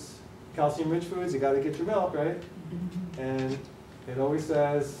foods, calcium-rich foods. You got to get your milk, right? And it always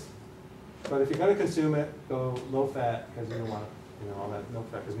says, but if you're going to consume it, go low fat because you don't want all that milk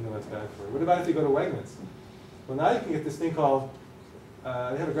fat because we know that's bad for you. What about if you go to Wegmans? Well, now you can get this thing called,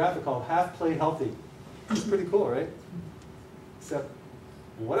 they have a graphic called Half Plate Healthy. It's pretty cool, right? Except,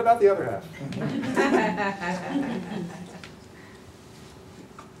 what about the other half?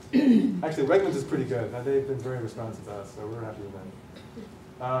 Actually, Wegmans is pretty good. They've been very responsive to us, so we're happy with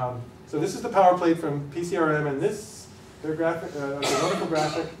that. So this is the power plate from PCRM, and their graphic, it's a wonderful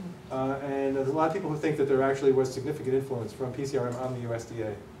graphic, and there's a lot of people who think that there actually was significant influence from PCRM on the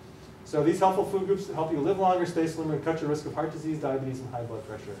USDA. So these helpful food groups help you live longer, stay slimmer, and cut your risk of heart disease, diabetes, and high blood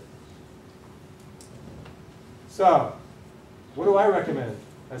pressure. So, what do I recommend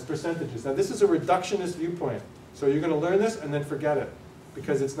as percentages? Now this is a reductionist viewpoint. So you're going to learn this and then forget it,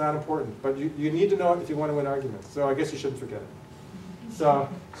 because it's not important. But you need to know it if you want to win arguments. So I guess you shouldn't forget it. So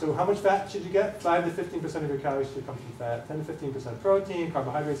how much fat should you get? 5 to 15% of your calories should come from fat, 10 to 15% protein,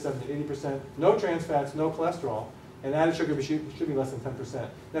 carbohydrates 7 to 80%, no trans fats, no cholesterol, and added sugar should be less than 10%.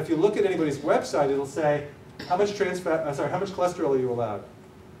 Now if you look at anybody's website, it'll say how much how much cholesterol are you allowed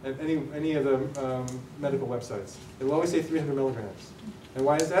at any of the medical websites. It'll always say 300 milligrams. And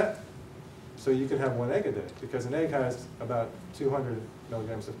why is that? So you can have 1 egg a day, because an egg has about 200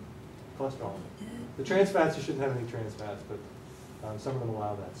 milligrams of cholesterol in it. The trans fats, you shouldn't have any trans fats, but some of them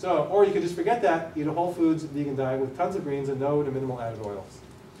allow that. So, or you could just forget that, eat a whole foods vegan diet with tons of greens and no to minimal added oils.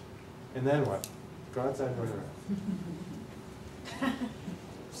 And then what? Go outside and enjoy around.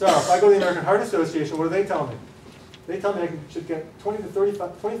 So if I go to the American Heart Association, what do they tell me? They tell me I should get 25 to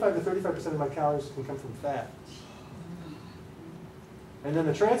 35% of my calories can come from fat. And then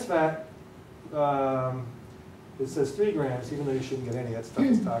the trans fat, it says 3 grams, even though you shouldn't get any. That stuff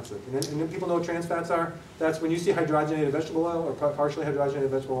is toxic. And then people know what trans fats are. That's when you see hydrogenated vegetable oil or partially hydrogenated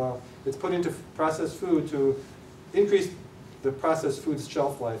vegetable oil. It's put into processed food to increase the processed food's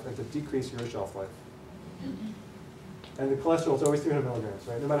shelf life and to decrease your shelf life. And the cholesterol is always 300 milligrams,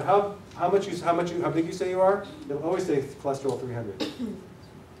 right? No matter how big you say you are, it'll always say cholesterol 300.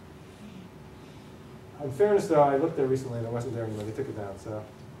 In fairness, though, I looked there recently and it wasn't there anymore. They took it down, so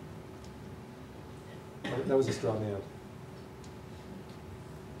that was a straw man.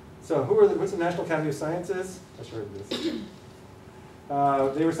 So what's the National Academy of Sciences? I showed you this.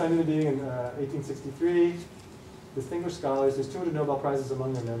 They were signed into being in 1863. Distinguished scholars. There's 200 Nobel Prizes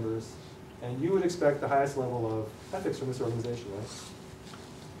among their members. And you would expect the highest level of ethics from this organization, right?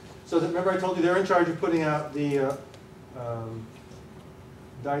 So remember I told you they're in charge of putting out the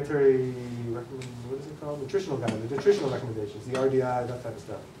dietary, what is it called? Nutritional guide, the nutritional recommendations, the RDI, that type of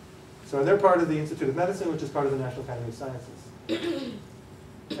stuff. So they're part of the Institute of Medicine, which is part of the National Academy of Sciences.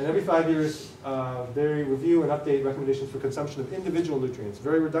 And every 5 years, they review and update recommendations for consumption of individual nutrients.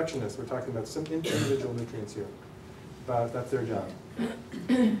 Very reductionist. We're talking about some individual nutrients here. But that's their job.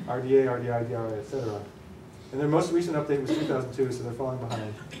 RDA, RDI, DRA, etc. And their most recent update was 2002, so they're falling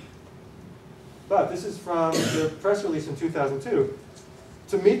behind. But this is from the press release in 2002.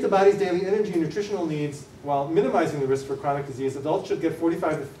 To meet the body's daily energy and nutritional needs while minimizing the risk for chronic disease, adults should get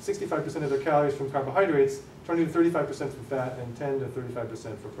 45 to 65% of their calories from carbohydrates, 20 to 35% from fat, and 10 to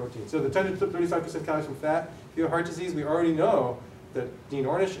 35% for protein. So the 10 to 35% calories from fat, if you have heart disease, we already know that Dean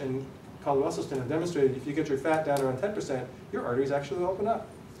Ornish and Caldwell Esselstyn have demonstrated if you get your fat down around 10%, your arteries actually open up.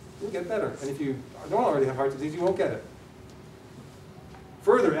 You'll get better. And if you don't already have heart disease, you won't get it.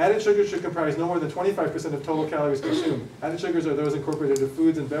 Further, added sugars should comprise no more than 25% of total calories consumed. Added sugars are those incorporated into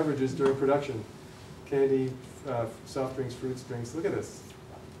foods and beverages during production. Candy, soft drinks, fruits, drinks. Look at this.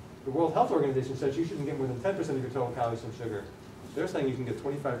 The World Health Organization says you shouldn't get more than 10% of your total calories from sugar. They're saying you can get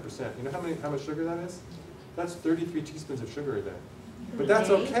 25%. You know how much sugar that is? That's 33 teaspoons of sugar a day. But that's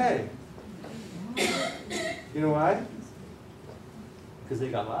okay. You know why? Because they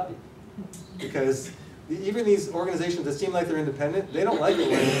got lobbied. Because even these organizations that seem like they're independent, they don't like it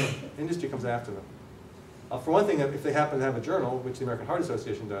when industry comes after them. For one thing, if they happen to have a journal, which the American Heart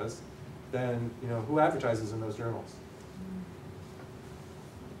Association does, then who advertises in those journals?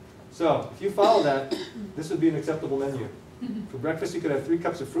 So if you follow that, this would be an acceptable menu. For breakfast, you could have 3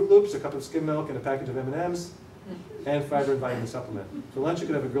 cups of Fruit Loops, a cup of skim milk, and a package of M&Ms, and fiber and vitamin supplement. For lunch, you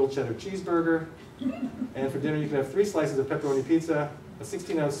could have a grilled cheddar cheeseburger, and for dinner, you could have 3 slices of pepperoni pizza, a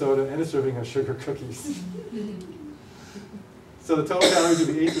 16-ounce soda, and a serving of sugar cookies. So the total calories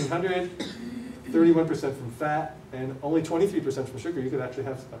would be 1,800, 31% from fat, and only 23% from sugar. You could actually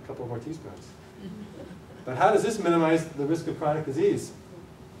have a couple more teaspoons. But how does this minimize the risk of chronic disease?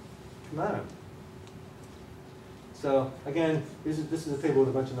 Come on. So again, this is a table with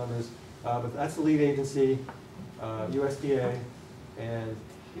a bunch of numbers, but that's the lead agency, USDA, and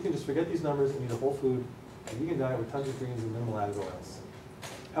you can just forget these numbers and eat a whole food, a vegan diet with tons of greens and minimal added oils.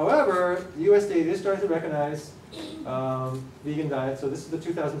 However, the USDA is starting to recognize vegan diet. So this is the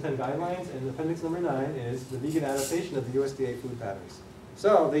 2010 guidelines, and appendix number 9 is the vegan adaptation of the USDA food patterns.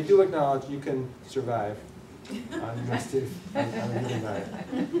 So they do acknowledge you can survive on USDA on a vegan diet.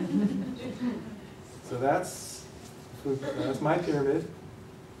 So that's my pyramid,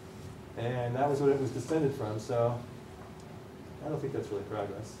 and that was what it was descended from. So I don't think that's really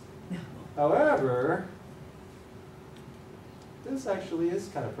progress. However, this actually is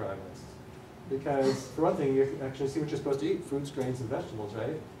kind of progress. Because, for one thing, you can actually see what you're supposed to eat, fruits, grains, and vegetables,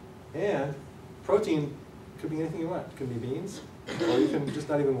 right? And protein could be anything you want. It can be beans, or you can just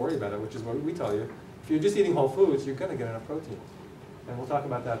not even worry about it, which is what we tell you. If you're just eating whole foods, you're going to get enough protein. And we'll talk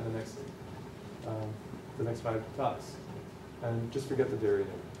about that in the next 5 talks. And just forget the dairy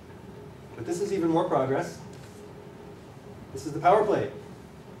there. But this is even more progress. This is the power plate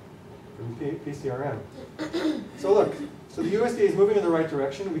from PCRM. So look, so the USDA is moving in the right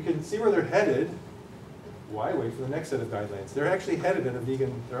direction. We can see where they're headed. Why wait for the next set of guidelines? They're actually headed in a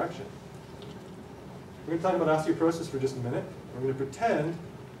vegan direction. We're going to talk about osteoporosis for just a minute. We're going to pretend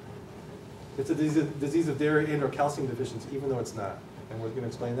it's a disease of dairy and or calcium deficiency, even though it's not. And we're going to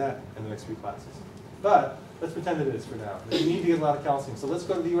explain that in the next few classes. But let's pretend it is for now. You need to get a lot of calcium. So let's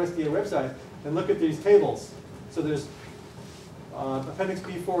go to the USDA website and look at these tables. So there's Appendix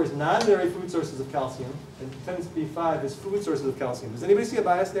B4 is non-dairy food sources of calcium, and Appendix B5 is food sources of calcium. Does anybody see a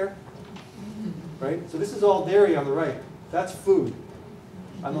bias there? Right? So this is all dairy on the right. That's food.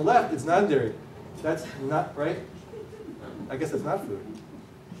 On the left, it's non-dairy. That's not, right? I guess that's not food.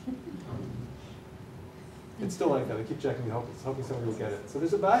 It's still like that. I keep checking, hoping somebody will get it. So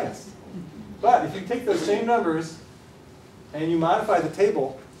there's a bias. But if you take those same numbers and you modify the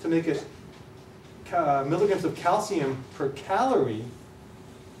table to make it milligrams of calcium per calorie,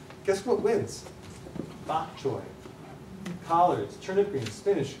 guess what wins? Bok choy, collards, turnip greens,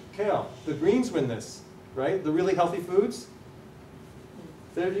 spinach, kale. The greens win this, right? The really healthy foods.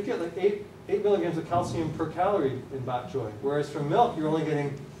 There you get like 8 milligrams of calcium per calorie in bok choy, whereas from milk you're only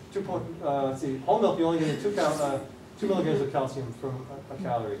getting let's see, whole milk, you only get 2 milligrams of calcium from a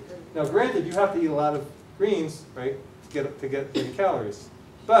calorie. Now, granted, you have to eat a lot of greens, right, to get the calories.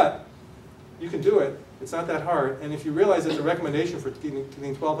 But you can do it. It's not that hard. And if you realize that the recommendation for getting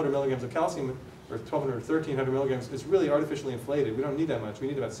 1,200 milligrams of calcium, or 1,200 or 1,300 milligrams, is really artificially inflated. We don't need that much. We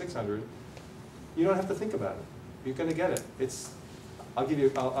need about 600. You don't have to think about it. You're going to get it. It's, I'll give you,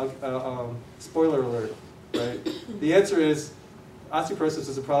 spoiler alert, right? The answer is osteoporosis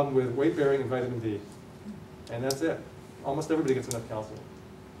is a problem with weight bearing and vitamin D. And that's it. Almost everybody gets enough calcium.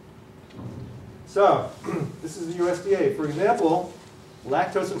 So, this is the USDA. For example,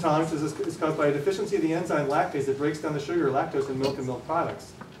 lactose intolerance is caused by a deficiency of the enzyme lactase that breaks down the sugar lactose in milk and milk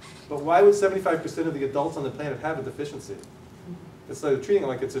products. But why would 75% of the adults on the planet have a deficiency? It's like treating it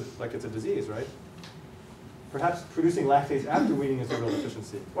like it's a disease, right? Perhaps producing lactase after weaning is a real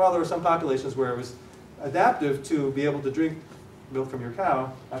deficiency. Well, there were some populations where it was adaptive to be able to drink milk from your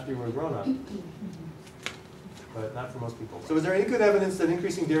cow after you were a grown-up. But not for most people. So is there any good evidence that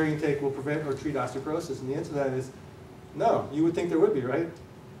increasing dairy intake will prevent or treat osteoporosis? And the answer to that is no. You would think there would be, right?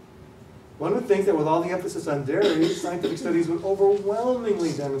 One would think that with all the emphasis on dairy, scientific studies would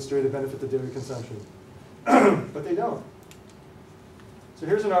overwhelmingly demonstrate a benefit to dairy consumption. But they don't. So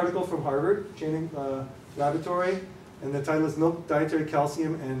here's an article from Harvard, Channing Laboratory, and the title is Milk Dietary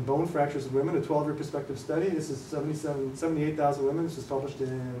Calcium and Bone Fractures in Women, a 12-year prospective study. This is 78,000 women. This was published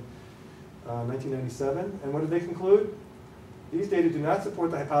in 1997. And what did they conclude? These data do not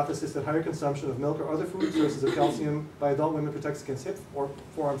support the hypothesis that higher consumption of milk or other food sources of calcium by adult women protects against hip or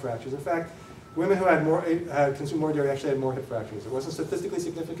forearm fractures. In fact, women who had consumed more dairy actually had more hip fractures. It wasn't statistically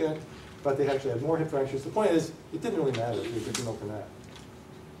significant, but they actually had more hip fractures. The point is, it didn't really matter if you were drinking milk or not.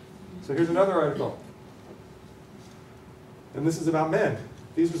 So here's another article. And this is about men.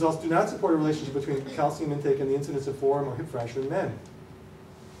 These results do not support a relationship between calcium intake and the incidence of forearm or hip fracture in men.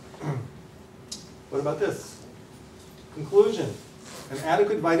 What about this? Conclusion. An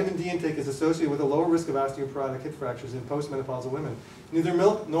adequate vitamin D intake is associated with a lower risk of osteoporotic hip fractures in postmenopausal women. Neither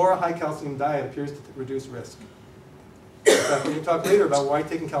milk nor a high calcium diet appears to reduce risk. In fact, we can talk later about why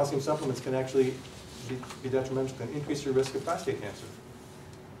taking calcium supplements can actually be detrimental, can increase your risk of prostate cancer.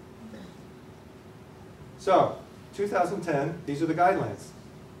 So, 2010, these are the guidelines.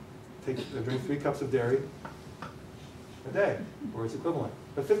 Drink 3 cups of dairy a day, or its equivalent.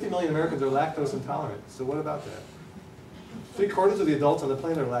 But 50 million Americans are lactose intolerant, so what about that? 3/4 of the adults on the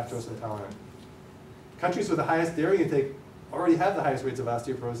planet are lactose intolerant. Countries with the highest dairy intake already have the highest rates of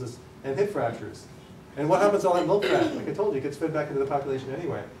osteoporosis and hip fractures. And what happens to all that milk fat? Like I told you, it gets fed back into the population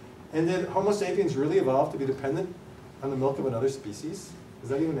anyway. And did Homo sapiens really evolve to be dependent on the milk of another species? Does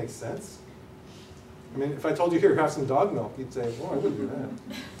that even make sense? I mean, if I told you, here, have some dog milk, you'd say, well, I wouldn't do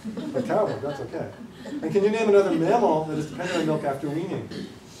that. But cow milk, that's okay. And can you name another mammal that is dependent on milk after weaning?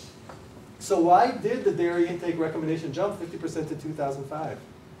 So why did the dairy intake recommendation jump 50% to 2005?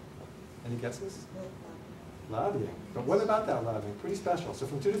 Any guesses? Lobbying. But what about that lobbying? Pretty special. So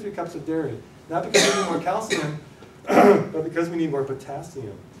from 2 to 3 cups of dairy, not because we need more calcium, but because we need more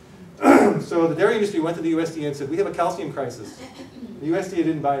potassium. So the dairy industry went to the USDA and said, we have a calcium crisis. The USDA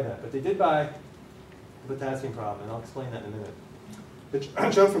didn't buy that, but they did buy the potassium problem, and I'll explain that in a minute.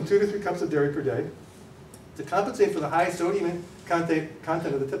 It jumped from 2 to 3 cups of dairy per day. To compensate for the high sodium content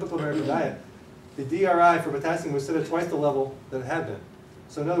of the typical American diet, the DRI for potassium was set at twice the level that it had been.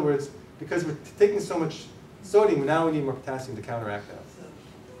 So in other words, because we're taking so much sodium, now we need more potassium to counteract that.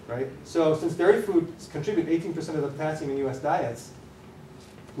 Right? So since dairy foods contribute 18% of the potassium in US diets,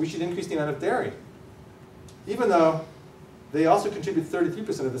 we should increase the amount of dairy. Even though they also contribute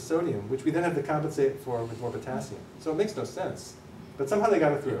 33% of the sodium, which we then have to compensate for with more potassium. So it makes no sense. But somehow they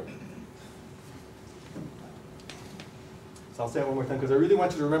got it through. So I'll say it one more time, because I really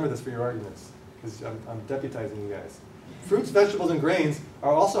want you to remember this for your arguments, because I'm deputizing you guys. Fruits, vegetables, and grains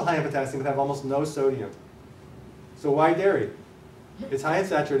are also high in potassium but have almost no sodium. So why dairy? It's high in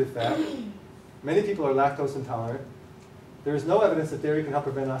saturated fat. Many people are lactose intolerant. There is no evidence that dairy can help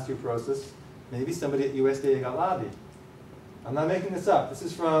prevent osteoporosis. Maybe somebody at USDA got lobbied. I'm not making this up. This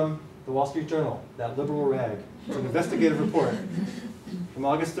is from the Wall Street Journal, that liberal rag. It's an investigative report from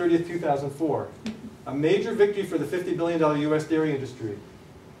August 30th, 2004. A major victory for the $50 billion US dairy industry.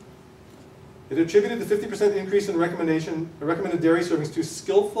 It attributed the 50% increase in recommended dairy servings to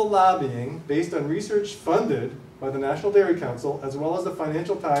skillful lobbying based on research funded by the National Dairy Council, as well as the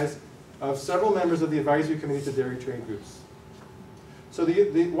financial ties of several members of the advisory committee to dairy trade groups. So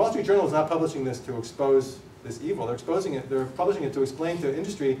the Wall Street Journal is not publishing this to expose this evil. They're exposing it. They're publishing it to explain to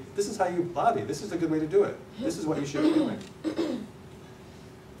industry, this is how you lobby. This is a good way to do it. This is what you should be doing.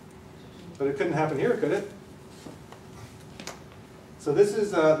 But it couldn't happen here, could it? So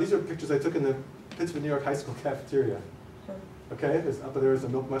these are pictures I took in the Pittsburgh, New York high school cafeteria. Okay, up there is a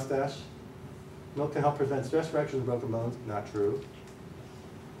milk mustache. Milk can help prevent stress fractures and broken bones. Not true.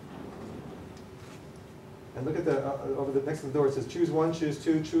 And look at over the next to the door, it says choose one, choose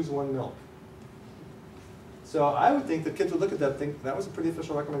two, choose one milk. So I would think the kids would look at that and think that was a pretty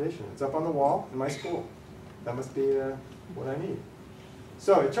official recommendation. It's up on the wall in my school. That must be what I need.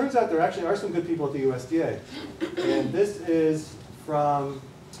 So it turns out there actually are some good people at the USDA. And this is from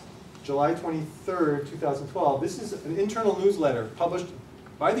July 23rd, 2012. This is an internal newsletter published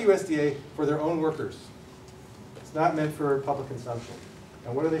by the USDA for their own workers. It's not meant for public consumption.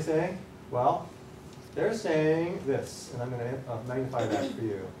 And what are they saying? Well, they're saying this, and I'm going to magnify that for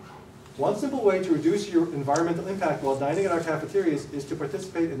you. One simple way to reduce your environmental impact while dining at our cafeterias is to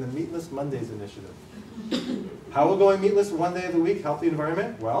participate in the Meatless Mondays initiative. How will going meatless one day of the week help the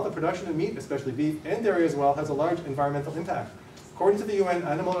environment? Well, the production of meat, especially beef and dairy as well, has a large environmental impact. According to the UN,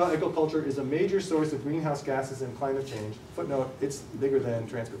 animal agriculture is a major source of greenhouse gases and climate change. Footnote, it's bigger than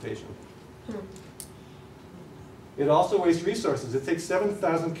transportation. It also wastes resources. It takes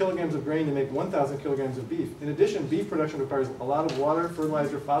 7,000 kilograms of grain to make 1,000 kilograms of beef. In addition, beef production requires a lot of water,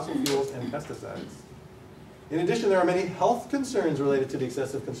 fertilizer, fossil fuels, and pesticides. In addition, there are many health concerns related to the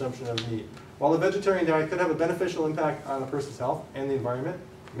excessive consumption of meat. While a vegetarian diet could have a beneficial impact on a person's health and the environment,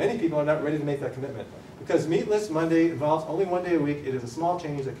 many people are not ready to make that commitment. Because Meatless Monday involves only one day a week, it is a small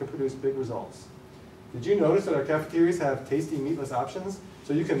change that can produce big results. Did you notice that our cafeterias have tasty meatless options?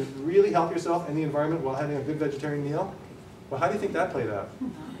 So you can really help yourself and the environment while having a good vegetarian meal? Well, how do you think that played out?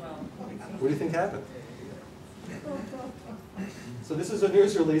 What do you think happened? So this is a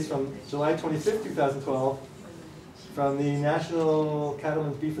news release from July 25th, 2012 from the National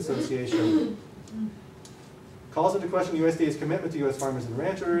Cattlemen's Beef Association. Calls into question USDA's commitment to U.S. farmers and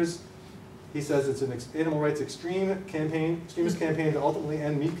ranchers. He says it's an animal rights extremist campaign to ultimately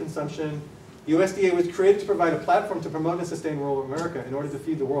end meat consumption. USDA was created to provide a platform to promote and sustain rural America in order to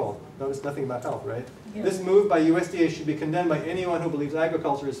feed the world. Notice nothing about health, right? Yeah. This move by USDA should be condemned by anyone who believes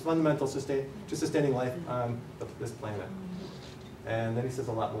agriculture is fundamental to sustaining life on this planet. And then he says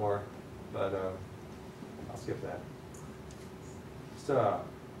a lot more, but I'll skip that. So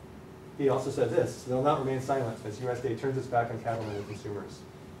he also said this: they'll not remain silent as USDA turns its back on cattlemen and consumers.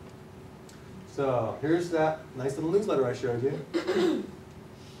 So here's that nice little newsletter I showed you.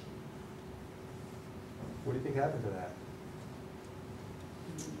 What do you think happened to that?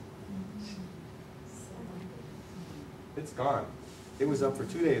 It's gone. It was up for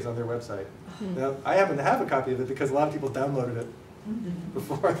 2 days on their website. Now, I happen to have a copy of it because a lot of people downloaded it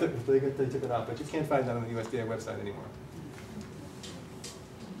before they took it off, but you can't find that on the USDA website anymore.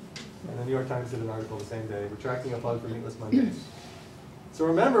 And the New York Times did an article the same day, retracting a plug for Meatless Mondays. So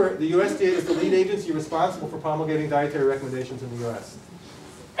remember, the USDA is the lead agency responsible for promulgating dietary recommendations in the U.S.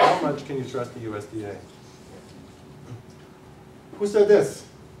 How much can you trust the USDA? Who said this?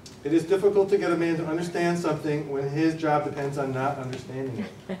 It is difficult to get a man to understand something when his job depends on not understanding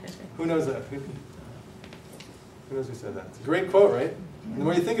it. Who knows that? Who knows who said that? It's a great quote, right? And the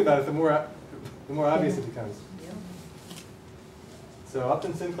more you think about it, the more obvious it becomes. So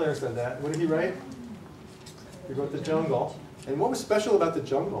Upton Sinclair said that. What did he write? He wrote The Jungle. And what was special about The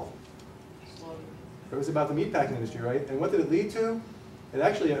Jungle? It was about the meatpacking industry, right? And what did it lead to? It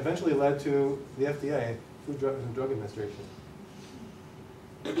actually eventually led to the FDA, Food and Drug Administration.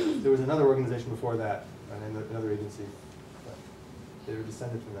 There was another organization before that, and another agency. But they were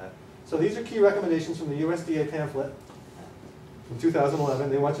descended from that. So these are key recommendations from the USDA pamphlet from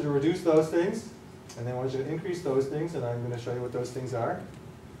 2011. They want you to reduce those things, and they want you to increase those things, and I'm going to show you what those things are.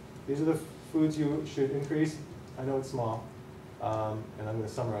 These are the foods you should increase. I know it's small, and I'm going to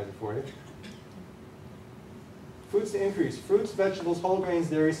summarize it for you. Foods to increase: fruits, vegetables, whole grains,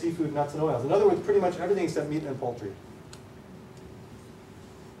 dairy, seafood, nuts, and oils. In other words, pretty much everything except meat and poultry.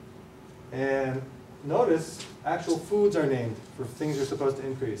 And notice, actual foods are named for things you're supposed to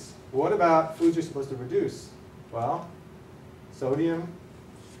increase. What about foods you're supposed to reduce? Well, sodium,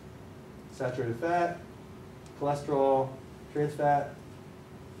 saturated fat, cholesterol, trans fat,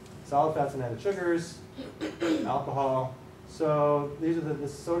 solid fats and added sugars, alcohol. So these are the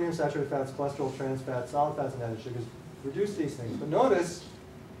sodium, saturated fats, cholesterol, trans fats, solid fats, and added sugars. Reduce these things. But notice,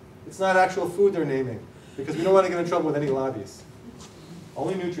 it's not actual food they're naming, because we don't want to get in trouble with any lobbies.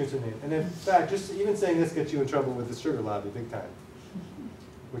 Only nutrients are named. And in fact, just even saying this gets you in trouble with the sugar lobby big time,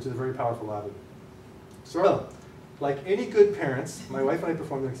 which is a very powerful lobby. So, like any good parents, my wife and I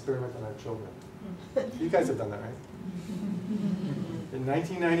performed an experiment on our children. You guys have done that, right? In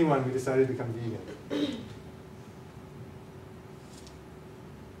 1991, we decided to become vegan.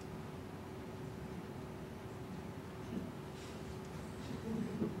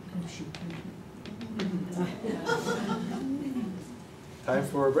 Time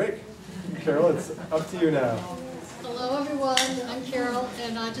for a break. Carol, it's up to you now. Hello everyone, I'm Carol,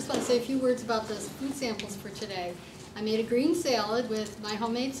 and I just want to say a few words about the food samples for today. I made a green salad with my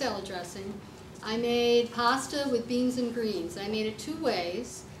homemade salad dressing. I made pasta with beans and greens. I made it 2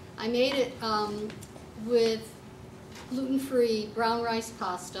 ways. I made it with gluten-free brown rice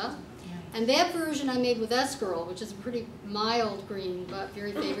pasta. And that version I made with escarole, which is a pretty mild green, but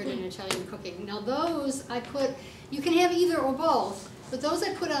very favored in Italian cooking. Now those I put, you can have either or both, but those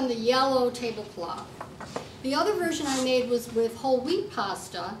I put on the yellow tablecloth. The other version I made was with whole wheat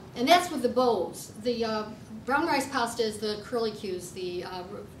pasta, and that's with the bows. The brown rice pasta is the curlicues, the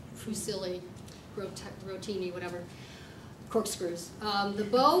fusilli, rotini, whatever, corkscrews. The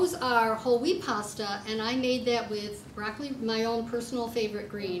bows are whole wheat pasta, and I made that with broccoli, my own personal favorite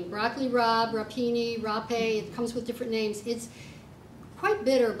green. Broccoli rabe, rapini, rape, it comes with different names. It's quite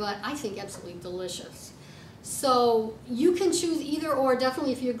bitter, but I think absolutely delicious. So you can choose either or,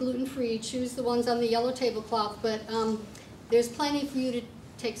 definitely if you're gluten-free, choose the ones on the yellow tablecloth, but there's plenty for you to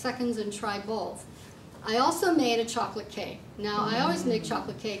take seconds and try both. I also made a chocolate cake. Now, I always make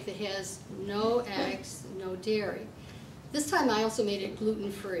chocolate cake that has no eggs, no dairy. This time I also made it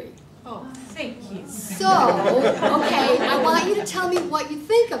gluten-free. Oh, thank you. So, okay, I want you to tell me what you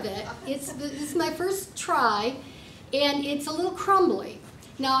think of it. This is my first try, and it's a little crumbly.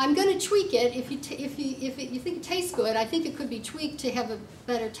 Now I'm going to tweak it. If you think it tastes good, I think it could be tweaked to have a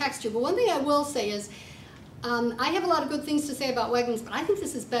better texture. But one thing I will say is, I have a lot of good things to say about Wegmans, but I think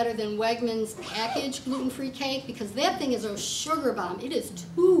this is better than Wegmans packaged gluten-free cake because that thing is a sugar bomb. It is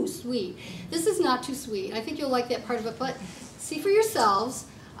too sweet. This is not too sweet. I think you'll like that part of it, but see for yourselves.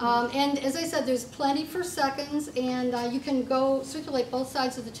 And as I said, there's plenty for seconds, and you can go circulate both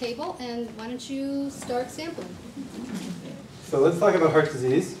sides of the table, and why don't you start sampling? So let's talk about heart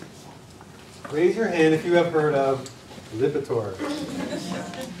disease. Raise your hand if you have heard of Lipitor.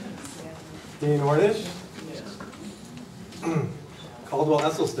 Dean Ornish? Caldwell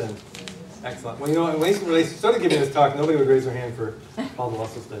Esselstyn. Excellent. Well, you know, when he started giving this talk, nobody would raise their hand for Caldwell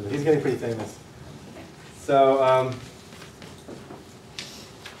Esselstyn, but he's getting pretty famous. So,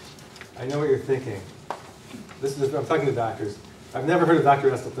 I know what you're thinking. I'm talking to doctors. I've never heard of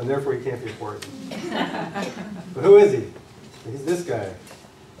Dr. Esselstyn, therefore he can't be important. But who is he? He's this guy.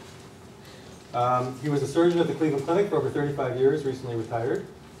 He was a surgeon at the Cleveland Clinic for over 35 years, recently retired.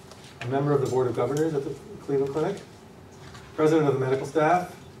 A member of the Board of Governors at the Cleveland Clinic. President of the medical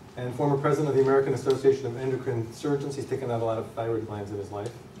staff, and former president of the American Association of Endocrine Surgeons. He's taken out a lot of thyroid glands in his life.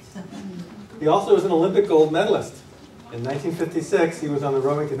 He also was an Olympic gold medalist. In 1956, he was on the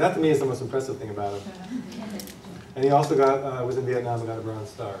rowing team. That to me is the most impressive thing about him. And he also was in Vietnam and got a Bronze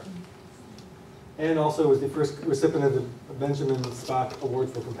Star. And also was the first recipient of the Benjamin Spock Award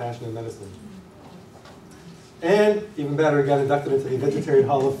for Compassion in Medicine. And, even better, he got inducted into the Vegetarian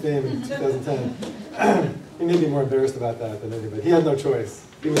Hall of Fame in 2010. He may be more embarrassed about that than anybody. He had no choice.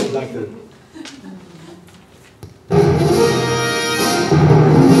 He was inducted.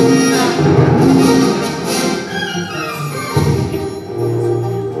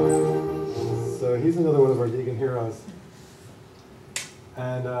 So he's another one of our vegan heroes.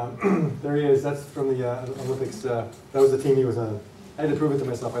 And there he is. That's from the Olympics. That was the team he was on. I had to prove it to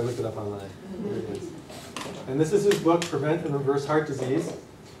myself. I looked it up online. There he is. And this is his book, Prevent and Reverse Heart Disease,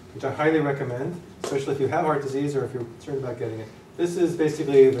 which I highly recommend, especially if you have heart disease or if you're concerned about getting it. This is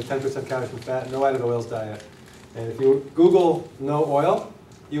basically the 10% calories from fat, no added oils diet. And if you Google no oil,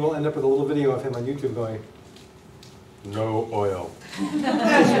 you will end up with a little video of him on YouTube going, no oil. He's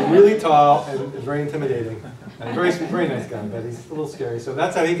really tall and very intimidating. And a very nice guy, but he's a little scary. So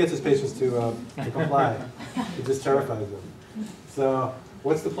that's how he gets his patients to comply. It just terrifies them. So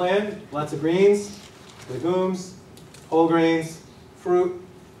what's the plan? Lots of greens, legumes, whole grains, fruit,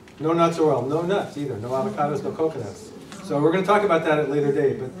 no nuts or oil. No nuts either. No avocados, no coconuts. So we're going to talk about that at a later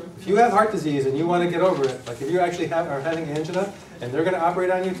date. But if you have heart disease and you want to get over it, like if you actually are having angina and they're going to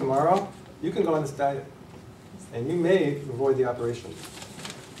operate on you tomorrow, you can go on this diet. And you may avoid the operation.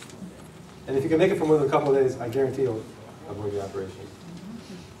 And if you can make it for more than a couple of days, I guarantee you'll avoid the operation.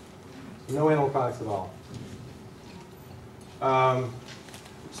 No animal products at all.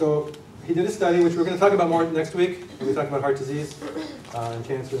 So he did a study, which we're going to talk about more next week when we talk about heart disease and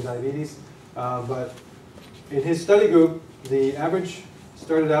cancer and diabetes. But in his study group, the average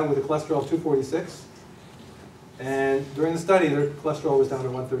started out with a cholesterol of 246. And during the study, their cholesterol was down to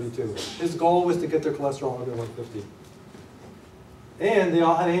 132. His goal was to get their cholesterol under 150. And they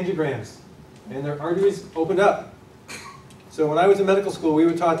all had angiograms. And their arteries opened up. So when I was in medical school, we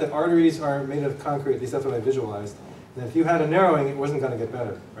were taught that arteries are made of concrete. At least that's what I visualized. And if you had a narrowing, it wasn't going to get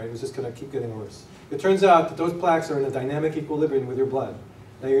better, right? It was just going to keep getting worse. It turns out that those plaques are in a dynamic equilibrium with your blood.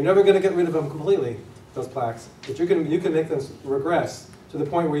 Now, you're never going to get rid of them completely, those plaques, but you can make them regress to the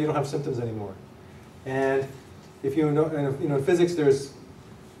point where you don't have symptoms anymore. And if you know, in physics, there's,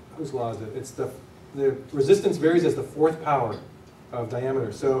 whose law is it? It's the resistance varies as the fourth power of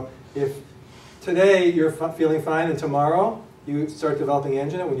diameter. So if today you're feeling fine and tomorrow you start developing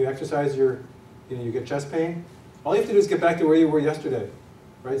angina, when you exercise, you get chest pain, all you have to do is get back to where you were yesterday,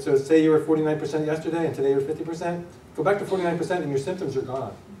 right? So say you were 49% yesterday and today you're 50%, go back to 49% and your symptoms are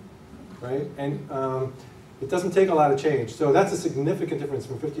gone, right? And it doesn't take a lot of change. So that's a significant difference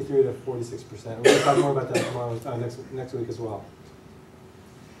from 53 to 46%. We're going to talk more about that tomorrow, next week as well.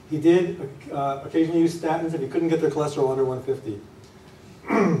 He did occasionally use statins if he couldn't get their cholesterol under 150.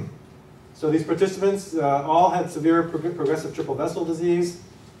 So these participants all had severe progressive triple vessel disease.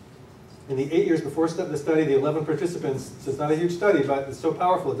 In the 8 years before the study, the 11 participants, so it's not a huge study, but it's so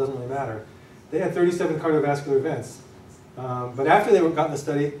powerful it doesn't really matter. They had 37 cardiovascular events. But after they got in the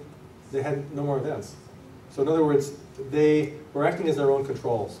study, they had no more events. So in other words, they were acting as their own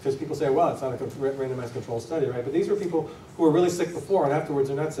controls. Because people say, well, it's not a randomized control study, right? But these were people who were really sick before, and afterwards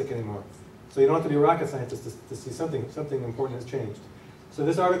they're not sick anymore. So you don't have to be a rocket scientist to see something important has changed. So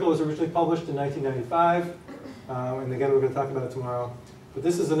this article was originally published in 1995. And again, we're going to talk about it tomorrow. But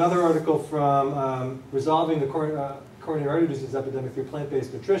this is another article from Resolving the Coronary Artery Disease Epidemic Through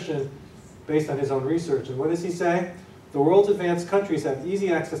Plant-Based Nutrition, based on his own research. And what does he say? The world's advanced countries have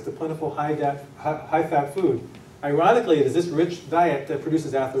easy access to plentiful high-fat food. Ironically, it is this rich diet that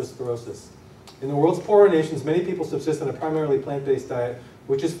produces atherosclerosis. In the world's poorer nations, many people subsist on a primarily plant-based diet,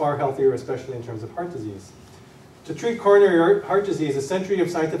 which is far healthier, especially in terms of heart disease. To treat coronary heart disease, a century of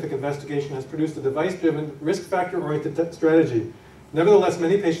scientific investigation has produced a device-driven, risk factor-oriented strategy. Nevertheless,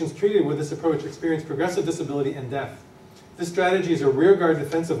 many patients treated with this approach experience progressive disability and death. This strategy is a rearguard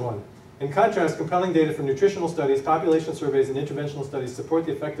defensive one. In contrast, compelling data from nutritional studies, population surveys, and interventional studies support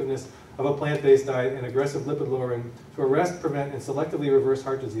the effectiveness of a plant-based diet and aggressive lipid lowering to arrest, prevent, and selectively reverse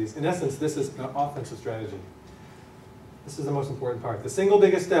heart disease. In essence, this is an offensive strategy. This is the most important part. The single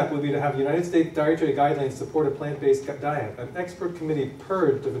biggest step would be to have United States dietary guidelines support a plant-based diet. An expert committee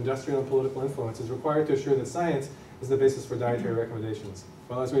purged of industrial and political influence is required to assure that science is the basis for dietary recommendations.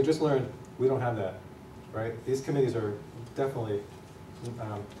 Well, as we just learned, we don't have that, right? These committees are definitely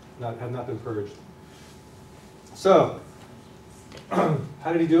have not been purged. So,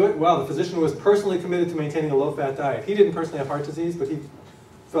 how did he do it? Well, the physician was personally committed to maintaining a low-fat diet. He didn't personally have heart disease, but he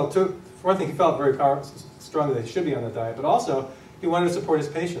felt, for one thing, he felt very strongly that he should be on that diet, but also he wanted to support his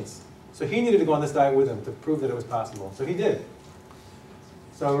patients. So he needed to go on this diet with him to prove that it was possible. So he did.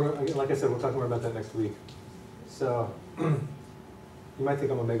 So, like I said, we'll talk more about that next week. So, you might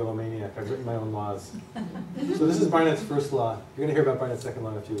think I'm a megalomaniac. I've written my own laws. So this is Barnett's first law. You're going to hear about Barnett's second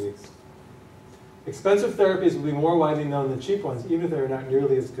law in a few weeks. Expensive therapies will be more widely known than cheap ones, even if they are not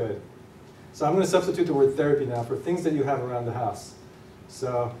nearly as good. So I'm going to substitute the word therapy now for things that you have around the house.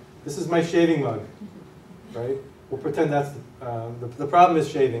 So this is my shaving mug, right? We'll pretend that's the problem is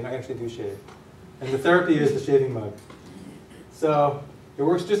shaving. I actually do shave. And the therapy is the shaving mug. So it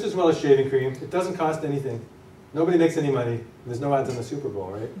works just as well as shaving cream. It doesn't cost anything. Nobody makes any money. There's no ads on the Super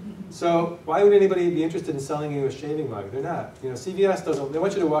Bowl, right? So why would anybody be interested in selling you a shaving mug? They're not. You know, CVS doesn't. They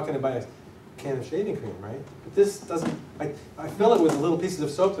want you to walk in and buy a can of shaving cream, right? But this doesn't. I fill it with little pieces of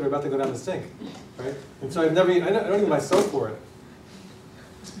soap that are about to go down the sink, right? And so I don't even buy soap for it.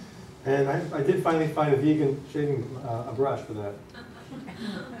 And I did finally find a vegan shaving a brush for that.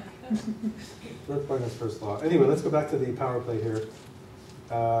 So that's Barnett's first law. Anyway, let's go back to the power plate here.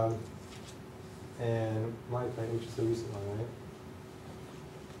 And my plate, which is the recent one, right?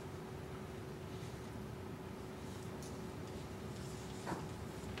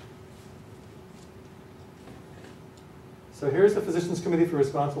 So here's the Physicians Committee for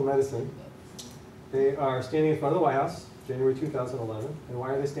Responsible Medicine. They are standing in front of the White House, January 2011. And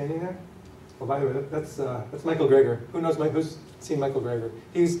why are they standing there? Well, by the way, that's Michael Greger. Who knows? Who's seen Michael Greger?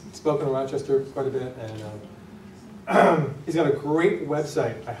 He's spoken in Rochester quite a bit, and he's got a great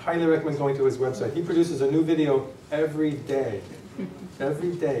website. I highly recommend going to his website. He produces a new video every day.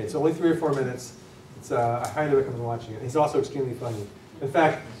 Every day. It's only 3 or 4 minutes. I highly recommend watching it. He's also extremely funny. In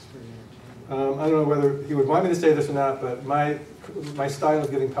fact, I don't know whether he would want me to say this or not, but my style of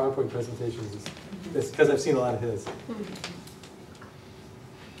giving PowerPoint presentations is because I've seen a lot of his.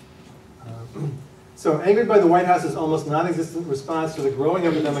 So, angered by the White House's almost non-existent response to the growing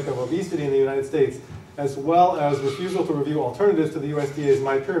epidemic of obesity in the United States, as well as refusal to review alternatives to the USDA's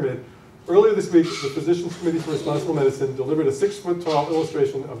MyPyramid, earlier this week, the Physicians Committee for Responsible Medicine delivered a 6-foot-tall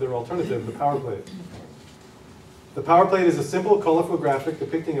illustration of their alternative, the power plate. The power plate is a simple, colorful graphic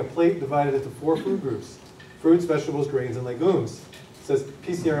depicting a plate divided into 4 food groups: fruits, vegetables, grains, and legumes. It says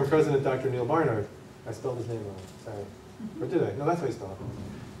PCRM President Dr. Neil Barnard. I spelled his name wrong, sorry. Or did I? No, that's how you spell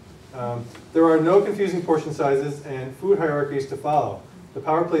it. There are no confusing portion sizes and food hierarchies to follow. The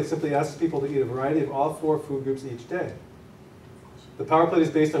power plate simply asks people to eat a variety of all 4 food groups each day. The power plate is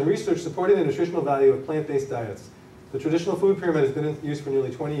based on research supporting the nutritional value of plant-based diets. The traditional food pyramid has been in use for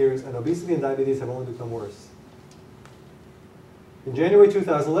nearly 20 years, and obesity and diabetes have only become worse. In January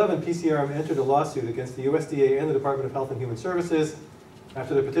 2011, PCRM entered a lawsuit against the USDA and the Department of Health and Human Services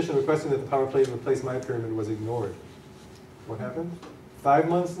after the petition requesting that the power plate replace MyPyramid was ignored. What happened? 5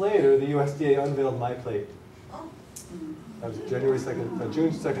 months later, the USDA unveiled MyPlate. That was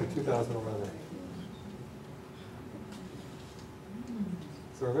June 2nd, 2011.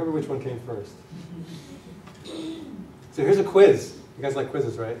 So remember which one came first. So here's a quiz. You guys like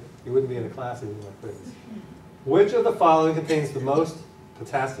quizzes, right? You wouldn't be in a class if you didn't like quizzes. Which of the following contains the most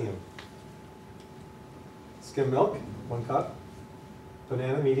potassium? Skim milk, 1 cup.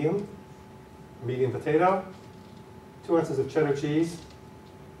 Banana, medium. Medium potato. 2 ounces of cheddar cheese.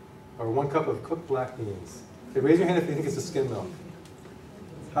 Or 1 cup of cooked black beans. Okay, raise your hand if you think it's the skim milk.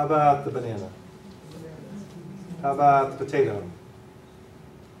 How about the banana? How about the potato?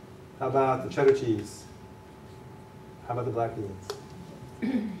 How about the cheddar cheese? How about the black beans?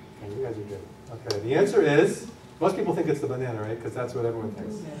 Okay, you guys are good. Okay, the answer is, most people think it's the banana, right? Because that's what everyone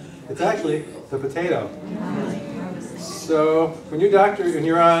thinks. It's actually the potato. So when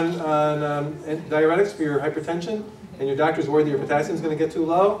you're on diuretics for your hypertension, and your doctor's worried that your potassium is going to get too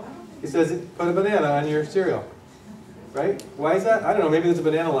low, he says, put a banana on your cereal. Right? Why is that? I don't know. Maybe there's a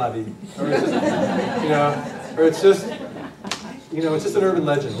banana lobby. Or it's just, or it's just, it's just an urban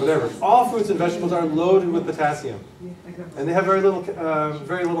legend, whatever. All fruits and vegetables are loaded with potassium. And they have very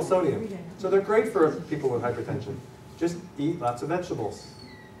little sodium. So they're great for people with hypertension. Just eat lots of vegetables.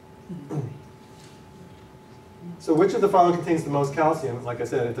 So which of the following contains the most calcium? Like I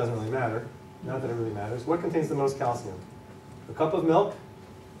said, it doesn't really matter. Not that it really matters. What contains the most calcium? A cup of milk,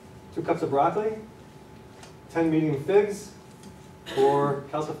 2 cups of broccoli, 10 medium figs, or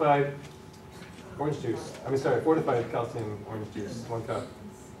calcified orange juice. Fortified calcium orange juice, 1 cup.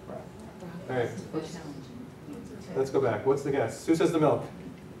 All right, let's go back. What's the guess? Who says the milk?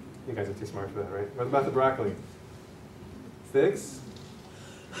 You guys are too smart for that, right? What about the broccoli? Figs?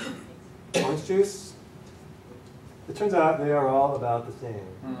 Orange juice? It turns out they are all about the same.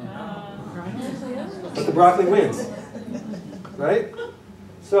 But the broccoli wins, right?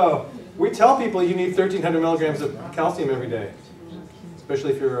 So we tell people you need 1,300 milligrams of calcium every day,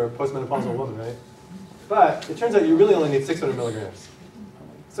 especially if you're a postmenopausal woman, right? But it turns out you really only need 600 milligrams.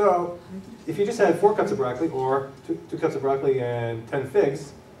 So if you just had 4 cups of broccoli, or 2 cups of broccoli and 10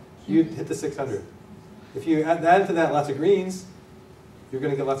 figs, you'd hit the 600. If you add to that lots of greens, you're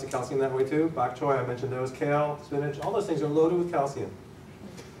going to get lots of calcium that way too. Bok choy, I mentioned those, kale, spinach, all those things are loaded with calcium.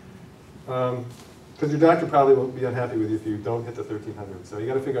 Because your doctor probably will be unhappy with you if you don't hit the 1,300. So you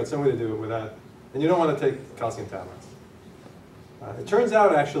got to figure out some way to do it without, and you don't want to take calcium tablets. It turns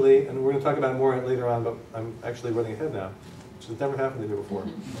out actually, and we're going to talk about it more later on, but I'm actually running ahead now, which has never happened to me before.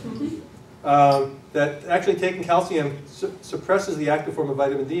 That actually taking calcium suppresses the active form of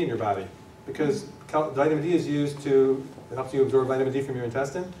vitamin D in your body, because vitamin D is used to, it helps you absorb vitamin D from your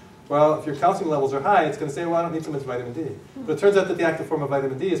intestine. Well, if your calcium levels are high, it's going to say, well, I don't need so much vitamin D. But it turns out that the active form of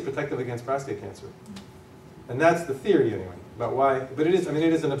vitamin D is protective against prostate cancer. And that's the theory anyway, about why, but it is, it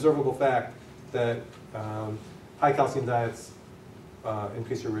is an observable fact that high calcium diets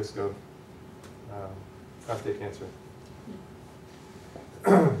increase your risk of prostate cancer.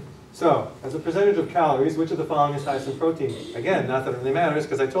 So, as a percentage of calories, which of the following is highest in protein? Again, not that it really matters,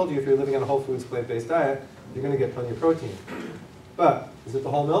 because I told you if you're living on a whole foods plant-based diet, you're going to get plenty of protein. But, is it the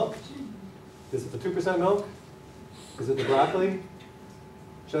whole milk? Is it the 2% milk? Is it the broccoli?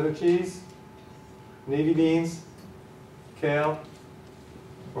 Cheddar cheese? Navy beans? Kale?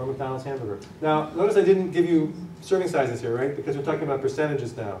 Or McDonald's hamburger? Now, notice I didn't give you serving sizes here, right? Because we're talking about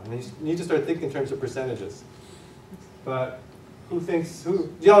percentages now. And you need to start thinking in terms of percentages. But who thinks,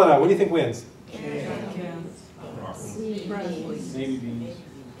 yell it out, what do you think wins? Navy beans.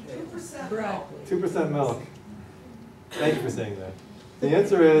 2% milk. Thank you for saying that. The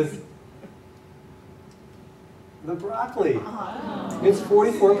answer is the broccoli. It's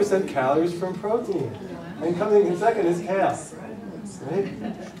 44% calories from protein. And coming in second is kale. Right?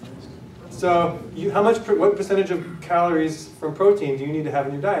 So what percentage of calories from protein do you need to have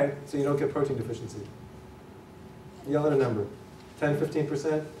in your diet so you don't get protein deficiency? Yell at a number. 10,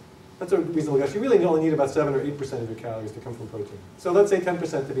 15%? That's a reasonable guess. You really only need about 7 or 8% of your calories to come from protein. So let's say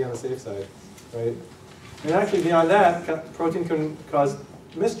 10% to be on the safe side, right? And actually, beyond that, protein can cause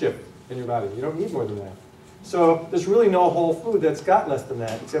mischief in your body. You don't need more than that. So there's really no whole food that's got less than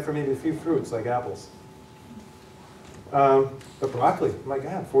that, except for maybe a few fruits like apples. But broccoli, my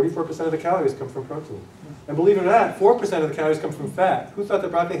God, 44% of the calories come from protein. And believe it or not, 4% of the calories come from fat. Who thought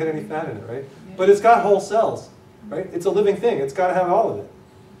that broccoli had any fat in it, right? But it's got whole cells, right? It's a living thing. It's got to have all of it.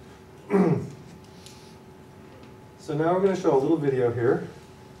 So now we're going to show a little video here.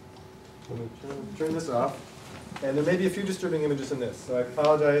 Let me turn this off. And there may be a few disturbing images in this, so I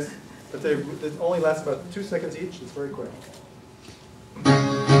apologize. But it only lasts about 2 seconds each. It's very quick.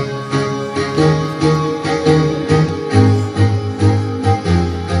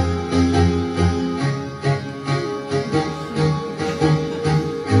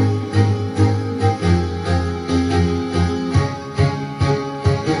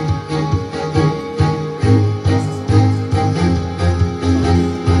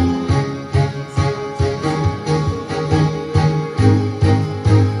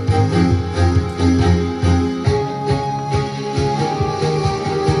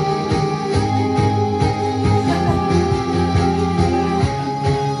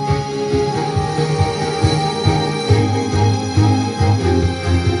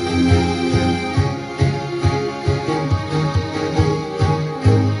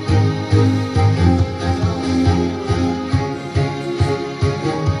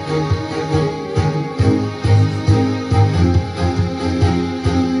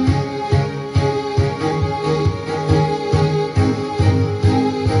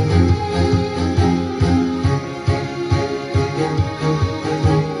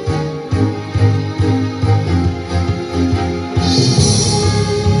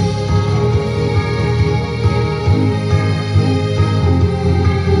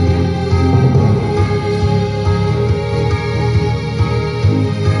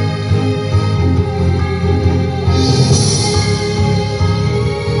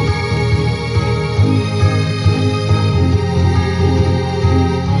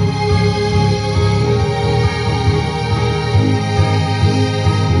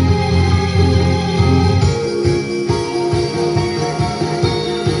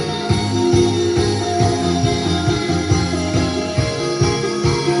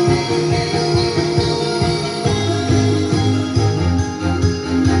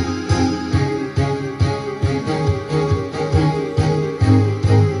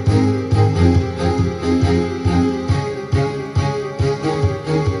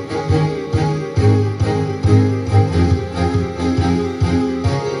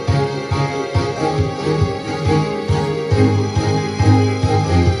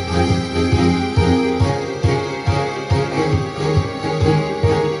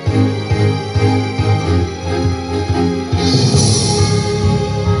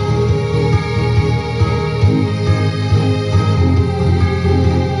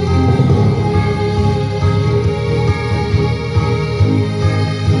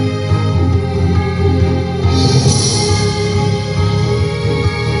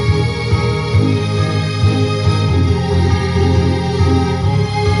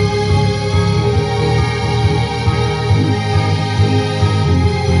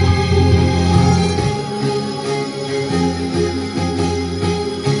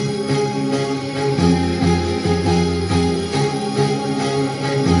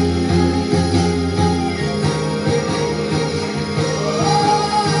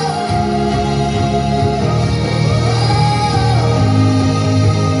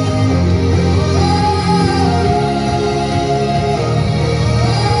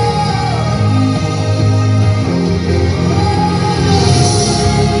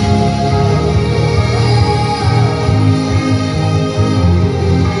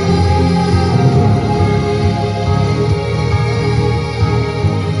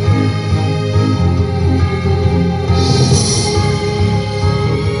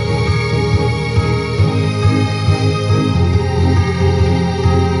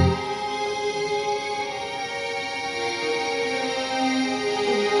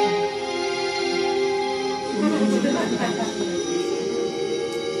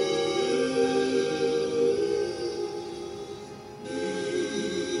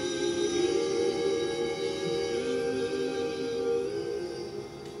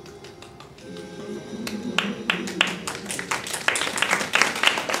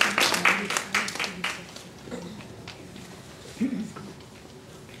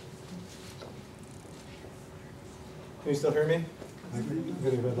 Can you still hear me? I'm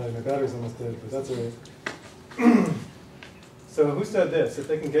getting a red light. My battery's almost dead, but that's all right. So who said this? If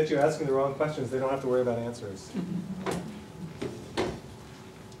they can get you asking the wrong questions, they don't have to worry about answers.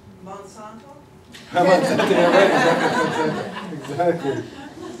 Monsanto? How about Santa? Yeah, right, exactly.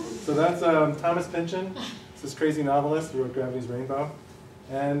 So that's Thomas Pynchon. It's this crazy novelist who wrote Gravity's Rainbow.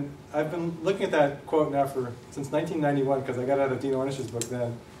 And I've been looking at that quote now since 1991, because I got out of Dean Ornish's book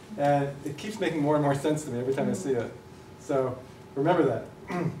then. And it keeps making more and more sense to me every time I see it. So remember that.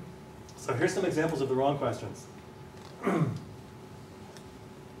 So here's some examples of the wrong questions.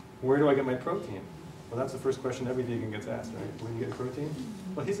 Where do I get my protein? Well, that's the first question every vegan gets asked, right? Where do you get your protein?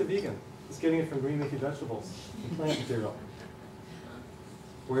 Well, he's a vegan. He's getting it from green leafy vegetables and plant material.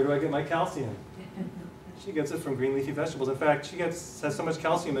 Where do I get my calcium? She gets it from green leafy vegetables. In fact, she has so much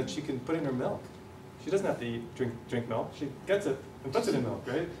calcium that she can put it in her milk. She doesn't have to drink milk. She gets it and puts it in milk,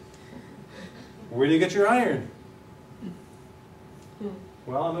 right? Where do you get your iron?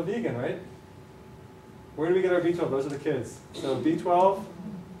 Well, I'm a vegan, right? Where do we get our B12? Those are the kids. So B12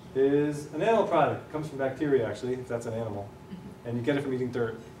 is an animal product. It comes from bacteria, actually, if that's an animal. And you get it from eating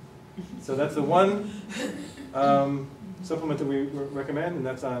dirt. So that's the one supplement that we recommend, and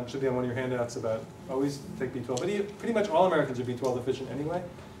that's should be on one of your handouts about always take B12. But pretty much all Americans are B12 deficient anyway.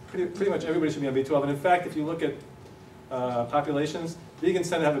 Pretty much everybody should be on B12. And in fact, if you look at populations, vegans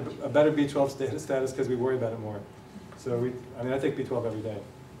tend to have a better B12 status because we worry about it more. So I take B12 every day.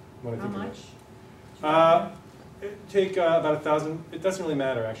 When I think How much? Take about 1,000. It doesn't really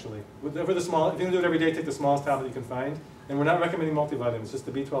matter, actually. For the small, if you're going to do it every day, take the smallest tablet you can find. And we're not recommending multivitamins, just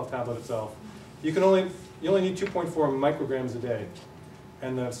the B12 tablet itself. You only need 2.4 micrograms a day.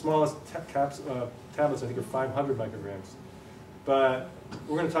 And the smallest tablets, I think, are 500 micrograms. But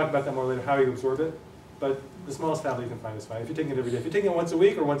we're going to talk about that more later, how you absorb it. But the smallest tablet you can find is fine. If you're taking it every day. If you're taking it once a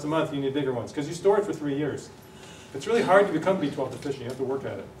week or once a month, you need bigger ones, because you store it for 3 years. It's really hard to become B12 deficient. You have to work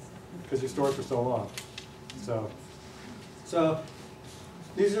at it, because you store it for so long. So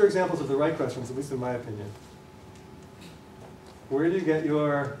these are examples of the right questions, at least in my opinion. Where do you get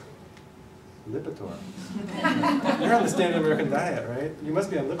your Lipitor? You're on the standard American diet, right? You must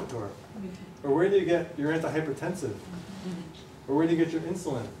be on Lipitor. Or where do you get your antihypertensive? Or where do you get your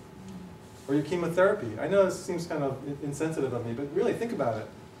insulin? Or your chemotherapy? I know this seems kind of insensitive of me, but really think about it.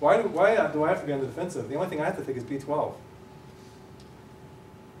 Why do I have to be on the defensive? The only thing I have to take is B12.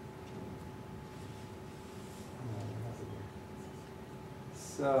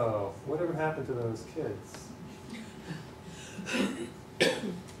 So, whatever happened to those kids?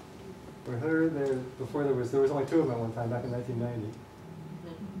 We heard before there was only 2 of them at one time, back in 1990.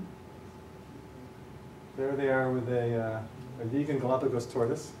 There they are with a vegan Galapagos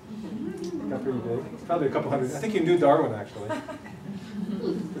tortoise. Got pretty big. It's probably a couple hundred. I think you knew Darwin, actually.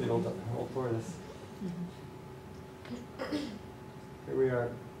 Pretty old tortoise. Here we are.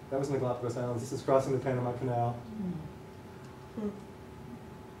 That was in the Galapagos Islands. This is crossing the Panama Canal.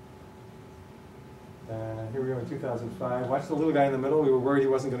 Here we are in 2005. Watch the little guy in the middle. We were worried he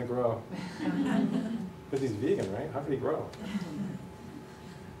wasn't going to grow. Because he's vegan, right? How could he grow?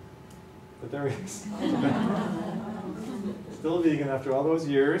 But there he is. Still vegan after all those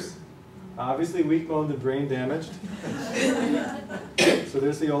years. Obviously weak-boned and brain damaged. So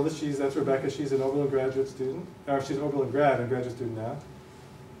there's the oldest. That's Rebecca. She's an Oberlin graduate student. She's an Oberlin grad and graduate student now.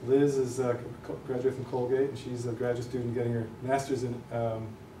 Liz is a graduate from Colgate, and she's a graduate student getting her master's in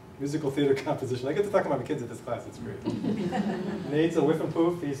musical theater composition. I get to talk about my kids at this class. It's great. Nate's a whiff and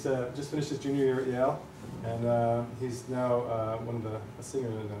poof. He's just finished his junior year at Yale, and he's now a singer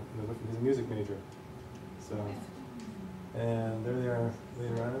in the whiff. He's a music major. So, and there they are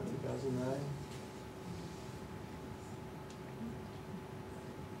later on in 2009.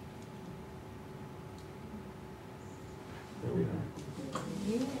 There we are.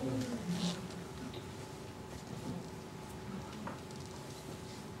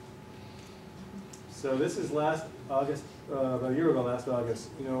 So this is last August, about a year ago, last August.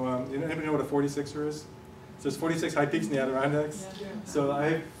 Anybody know what a 46er is? So there's 46 high peaks in the Adirondacks. So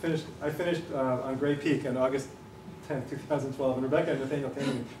I finished on Gray Peak on August 10th, 2012, and Rebecca and Nathaniel came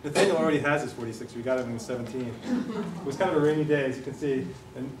to me. Nathaniel already has his 46er. We got it when he was 17. It was kind of a rainy day, as you can see.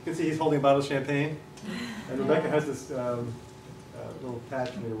 And you can see he's holding a bottle of champagne. And Rebecca has this little patch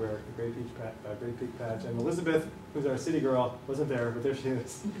for me to wear, a Gray Peak patch. And Elizabeth, who's our city girl, wasn't there, but there she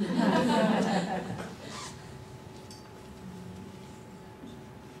is.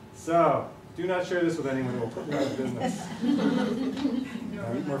 So, do not share this with anyone who will put you out of business.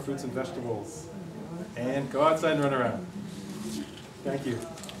 Now eat more fruits and vegetables. And go outside and run around. Thank you.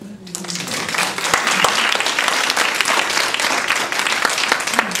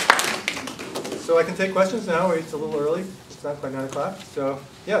 So I can take questions now. It's a little early. It's not quite 9 o'clock. So,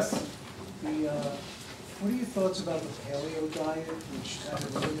 yes? What are your thoughts about the paleo diet, which kind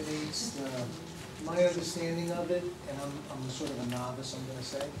of eliminates the my understanding of it, and I'm sort of a novice, I'm gonna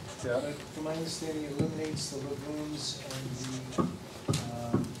say. Yeah. But from my understanding, it eliminates the legumes and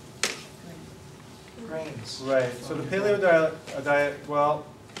the grains. Right, so the paleo diet, well,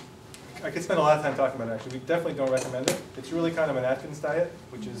 I could spend a lot of time talking about it actually. We definitely don't recommend it. It's really kind of an Atkins diet,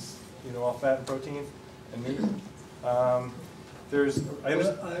 which is, you know, all fat and protein and meat. I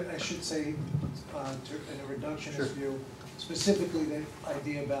should say, in a reductionist Sure. view, specifically the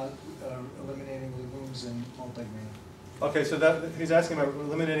idea about eliminating legumes and multigrain. Okay, so that he's asking about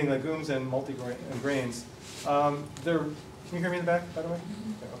eliminating legumes and multi-grains. Can you hear me in the back, by the way?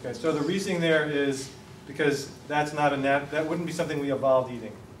 Okay, so the reasoning there is because that's not that wouldn't be something we evolved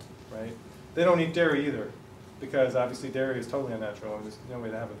eating, right? They don't eat dairy either, because obviously dairy is totally unnatural, and there's no way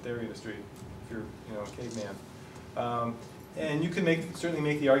to have a dairy industry if you're, you know, a caveman. And you can certainly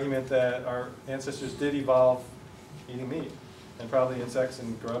make the argument that our ancestors did evolve eating meat, and probably insects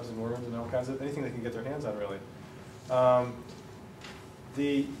and grubs and worms and all kinds of anything they can get their hands on, really.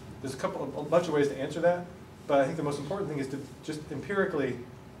 There's a bunch of ways to answer that, but I think the most important thing is to just empirically,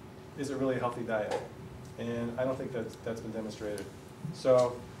 is it really a healthy diet? And I don't think that's been demonstrated.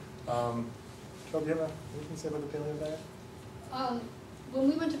 So, Joe, do you have anything to say about the paleo diet? When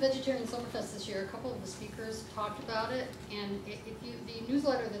we went to Vegetarian Summerfest this year, a couple of the speakers talked about it, and the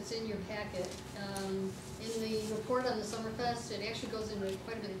newsletter that's in your packet, in the report on the Summerfest, it actually goes into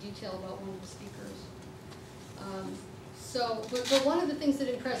quite a bit of detail about one of the speakers. But one of the things that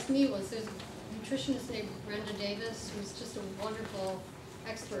impressed me was there's a nutritionist named Brenda Davis, who's just a wonderful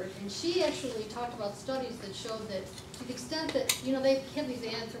expert, and she actually talked about studies that showed that to the extent that, you know, they have these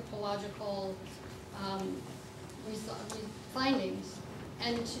anthropological findings,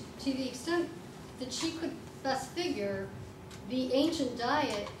 and to the extent that she could best figure, the ancient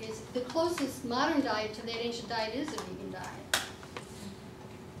diet is, the closest modern diet to that ancient diet is a vegan diet.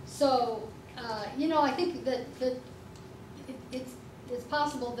 So, you know, I think that it's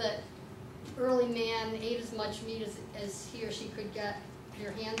possible that early man ate as much meat as he or she could get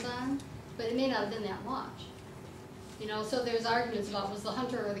their hands on, but it may not have been that much. You know, so there's arguments about was the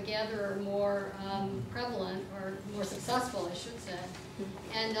hunter or the gatherer more prevalent or more successful, I should say.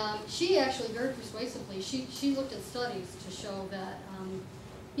 And she actually very persuasively, she looked at studies to show that,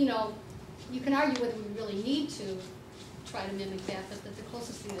 you know, you can argue whether we really need to try to mimic that, but that the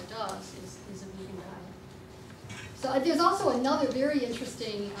closest thing that does is a vegan diet. So there's also another very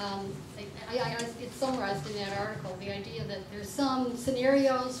interesting, it's summarized in that article, the idea that there's some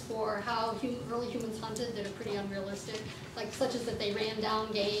scenarios for how early humans hunted that are pretty unrealistic, like such as that they ran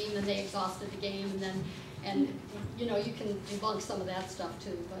down game and they exhausted the game, and you know, you can debunk some of that stuff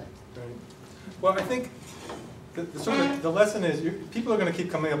too. But right. Well, I think the lesson is people are going to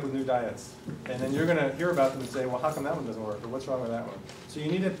keep coming up with new diets, and then you're going to hear about them and say, well, how come that one doesn't work, or what's wrong with that one? So you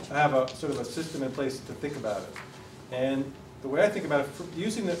need to have a sort of a system in place to think about it. And the way I think about it,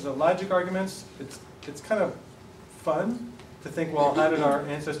 using the logic arguments, it's kind of fun to think, well, how did our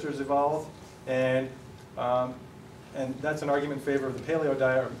ancestors evolve? And that's an argument in favor of the paleo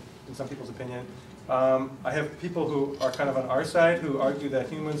diet, in some people's opinion. I have people who are kind of on our side who argue that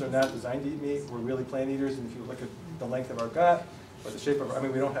humans are not designed to eat meat. We're really plant eaters, and if you look at the length of our gut or the shape of our, I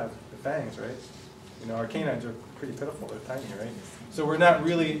mean, we don't have the fangs, right? You know, our canines are pretty pitiful. They're tiny, right? So we're not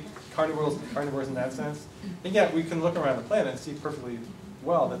really carnivores in that sense. And yet we can look around the planet and see perfectly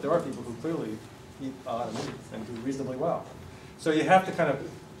well that there are people who clearly eat a lot of meat and do reasonably well. So you have to kind of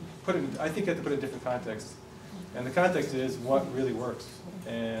put it, I think you have to put it in different contexts. And the context is what really works.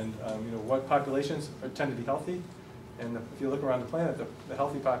 And you know, what populations tend to be healthy. And if you look around the planet, the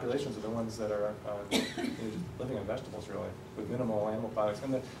healthy populations are the ones that are you know, living on vegetables, really, with minimal animal products.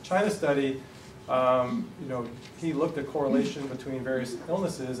 And the China study, you know, he looked at correlation between various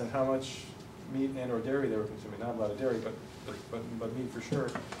illnesses and how much meat and or dairy they were consuming. Not a lot of dairy, but meat for sure.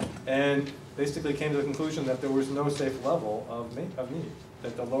 And basically came to the conclusion that there was no safe level of meat.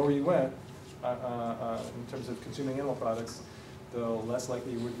 That the lower you went in terms of consuming animal products, the less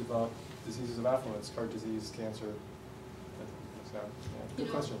likely you would develop diseases of affluence, heart disease, cancer. So, yeah,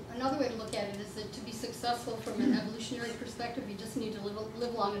 good question. Another way to look at it is that to be successful from an evolutionary perspective, you just need to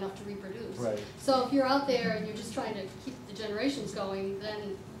live long enough to reproduce. Right. So if you're out there and you're just trying to keep the generations going,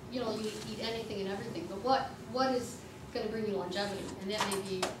 then you know you eat anything and everything. But what is going to bring you longevity? And that may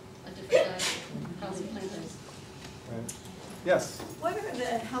be a different diet, probably plant-based. Right. Yes. What are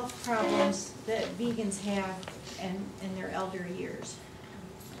the health problems that vegans have in their elder years?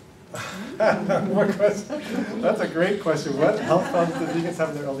 More question. That's a great question. What health problems do vegans have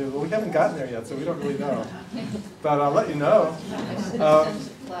in their elderly? Well, we haven't gotten there yet, so we don't really know. But I'll let you know.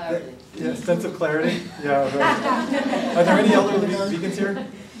 Clarity. Yeah, sense of clarity. Yeah. Right. Are there any elderly vegans here?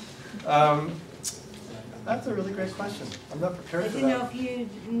 That's a really great question. I'm not I prepared for didn't know that. if you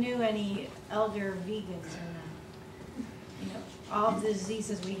knew any elder vegans or not. You know, all of the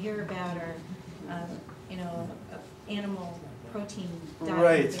diseases we hear about are, you know, animal protein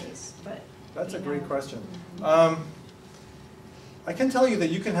Right. diet based, but. That's a you great know. question. I can tell you that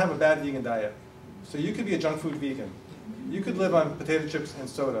you can have a bad vegan diet. So you could be a junk food vegan. You could live on potato chips and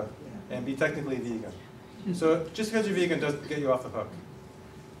soda and be technically vegan. So just because you're vegan doesn't get you off the hook.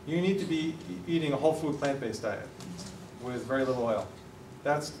 You need to be eating a whole food plant-based diet with very little oil.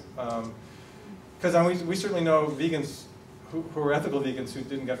 That's because we certainly know vegans who are ethical vegans who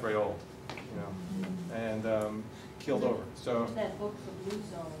didn't get very old, you know, and keeled over. So There's that book, The Blue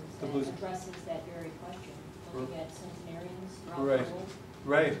Zones, The that Blue- addresses that very question, looking at centenarians throughout Right. the world.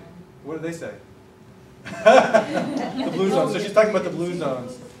 right, what did they say? The blue zones. So she's talking about the blue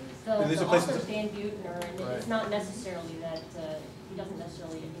zones. The And these are places author, that- Dan Buettner, and Right. it's not necessarily that, he doesn't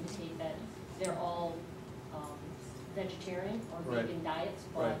necessarily indicate that they're all vegetarian or Right. vegan diets,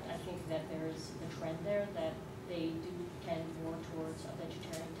 but Right. I think that there is a trend there that they do tend more towards a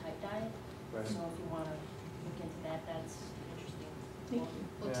vegetarian type diet. Right. So if you want to look into that, that's interesting.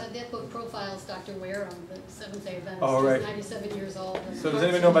 Well, Yeah. that book profiles Dr. Wareham, the Seventh-day Adventist. Oh, right. He's 97 years old. So does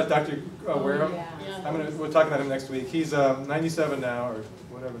anyone know about Dr. Wareham? Yeah. We'll talk about him next week. He's 97 now, or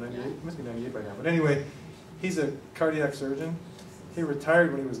whatever, 98. He must be 98 by now. But anyway, he's a cardiac surgeon. He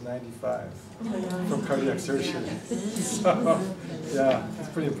retired when he was 95 from cardiac surgery. So, yeah, it's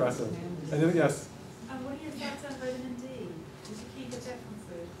pretty impressive. And yes. What are your thoughts on vitamin D? Did you get that from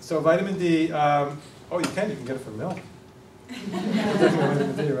food? So vitamin D. Oh, you can get it from milk.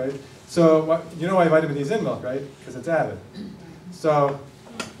 Vitamin D, right? So you know why vitamin D is in milk, right? Because it's added. So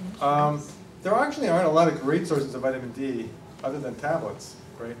there actually aren't a lot of great sources of vitamin D other than tablets,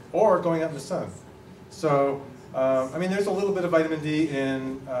 right? Or going out in the sun. So I mean, there's a little bit of vitamin D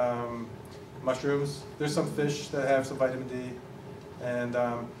in mushrooms. There's some fish that have some vitamin D, and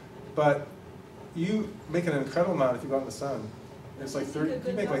but you make an incredible amount if you go out in the sun. It's like 30.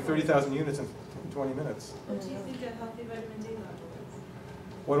 You make like 30,000 units in 20 minutes. What do you think a healthy vitamin D level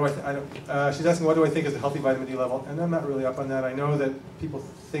is? What do I don't, she's asking what do I think is a healthy vitamin D level, and I'm not really up on that. I know that people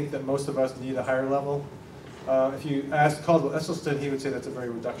think that most of us need a higher level. If you ask Caldwell Esselstyn, he would say that's a very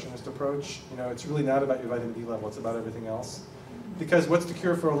reductionist approach. You know, it's really not about your vitamin D level, it's about everything else. Because what's the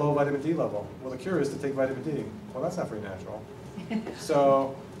cure for a low vitamin D level? Well, the cure is to take vitamin D. Well, that's not very natural.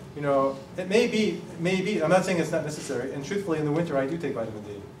 So, you know, it may be, I'm not saying it's not necessary, and truthfully, in the winter, I do take vitamin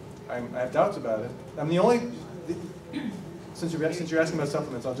D. I have doubts about it. I'm the only, since you're asking about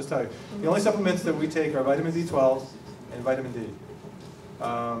supplements, I'll just tell you. The only supplements that we take are vitamin B12 and vitamin D.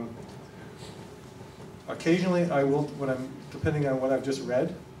 Occasionally, I will, depending on what I've just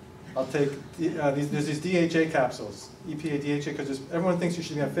read, I'll take, there's these DHA capsules, EPA DHA, because everyone thinks you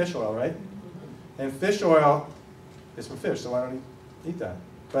should have fish oil, right? And fish oil is from fish, so I don't eat that.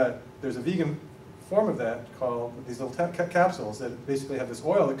 But there's a vegan form of that called these little capsules that basically have this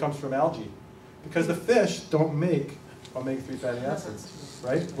oil that comes from algae. Because the fish don't make omega-3 fatty acids,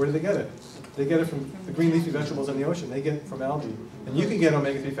 right? Where do they get it? They get it from the green leafy vegetables in the ocean. They get it from algae. And you can get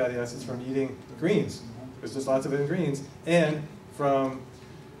omega-3 fatty acids from eating greens. There's just lots of it in greens. And from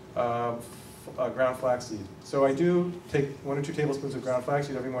ground flaxseed. So I do take 1 or 2 tablespoons of ground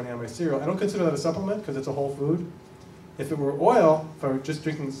flaxseed every morning on my cereal. I don't consider that a supplement because it's a whole food. If it were oil, if I were just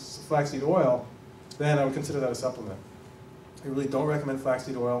drinking flaxseed oil, then I would consider that a supplement. I really don't recommend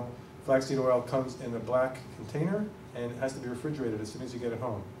flaxseed oil. Flaxseed oil comes in a black container and it has to be refrigerated as soon as you get it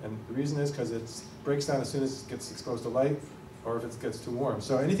home. And the reason is because it breaks down as soon as it gets exposed to light or if it gets too warm.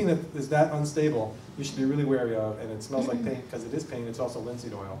 So anything that is that unstable, you should be really wary of, and it smells like paint because it is paint, it's also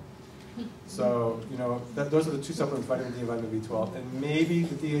linseed oil. So, you know, those are the 2 supplements, vitamin D and vitamin B12, and maybe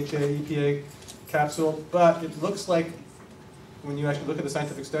the DHA, EPA capsule, but it looks like when you actually look at the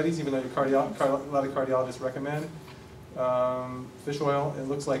scientific studies, even though a lot of cardiologists recommend fish oil, it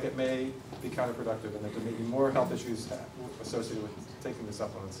looks like it may be counterproductive and that there may be more health issues associated with taking the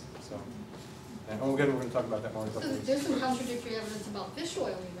supplements. So, and we're going to talk about that more in a couple So weeks. there's some contradictory evidence about fish oil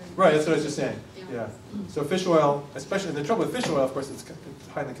even. Right, that's what I was just saying. Yeah. Yeah. So fish oil, especially the trouble with fish oil, of course, it's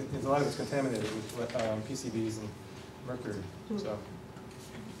highly, a lot of it's contaminated with PCBs and mercury. So,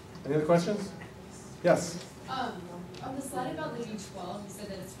 any other questions? Yes. On the slide about the B12, you said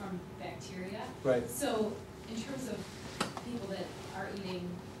that it's from bacteria. Right. So in terms of people that are eating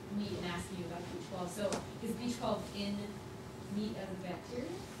meat and asking you about B12, so is B12 in meat as a bacteria?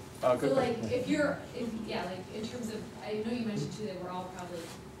 Good So like question. like in terms of, I know you mentioned too that we're all probably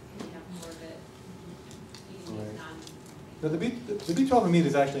picking up more of it eating meat, Right. non. No, the B12 in meat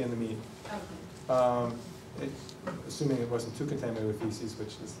is actually in the meat. Okay. assuming it wasn't too contaminated with feces,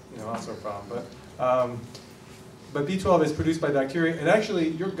 which is also a problem. But B12 is produced by bacteria, and actually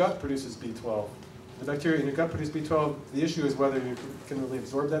your gut produces B12. The bacteria in your gut produce B12. The issue is whether you can really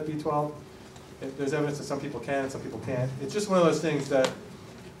absorb that B12. There's evidence that some people can and some people can't. It's just one of those things that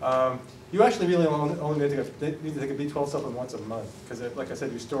you actually really only need to take a B12 supplement once a month, because like I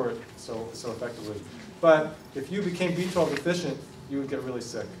said, you store it so effectively. But if you became B12 deficient, you would get really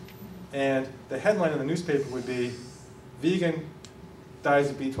sick. And the headline in the newspaper would be, vegan dies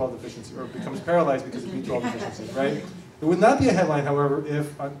of B12 deficiency, or becomes paralyzed because of B12 deficiency, right? It would not be a headline, however,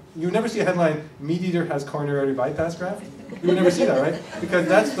 if, you would never see a headline, meat eater has coronary bypass graft. You would never see that, right? Because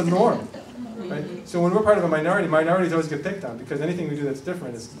that's the norm, right? So when we're part of a minority, minorities always get picked on, because anything we do that's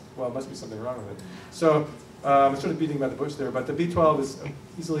different is, well, it must be something wrong with it. So I'm sort of beating about the bush there, but the B12 is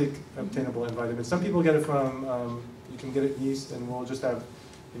easily obtainable in vitamins. Some people get it from, you can get it in yeast, and we'll just have,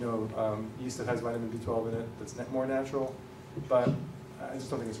 yeast that has vitamin B12 in it that's more natural, but I just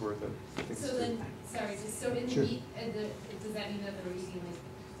don't think it's worth it. I think So then, sorry, so in the Sure. meat, does that mean that they're using like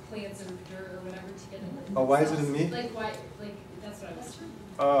plants or dirt or whatever to get it? Oh, why is it in meat? Like why? Like that's what I was.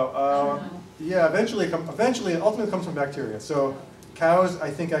 Oh, yeah. Eventually, it ultimately comes from bacteria. So cows, I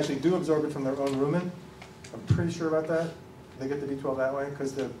think, actually do absorb it from their own rumen. I'm pretty sure about that. They get the B12 that way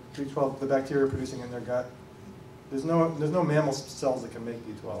because the B12, the bacteria producing in their gut. There's no mammal cells that can make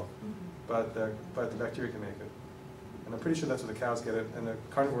B12, but the bacteria can make it. And I'm pretty sure that's where the cows get it, and the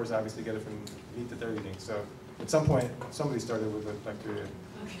carnivores obviously get it from meat that they're eating. So at some point, somebody started with the bacteria.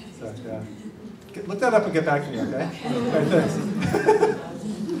 So, yeah. Look that up and get back to me, okay? All right, thanks.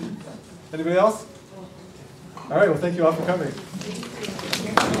 Anybody else? All right, well, thank you all for coming.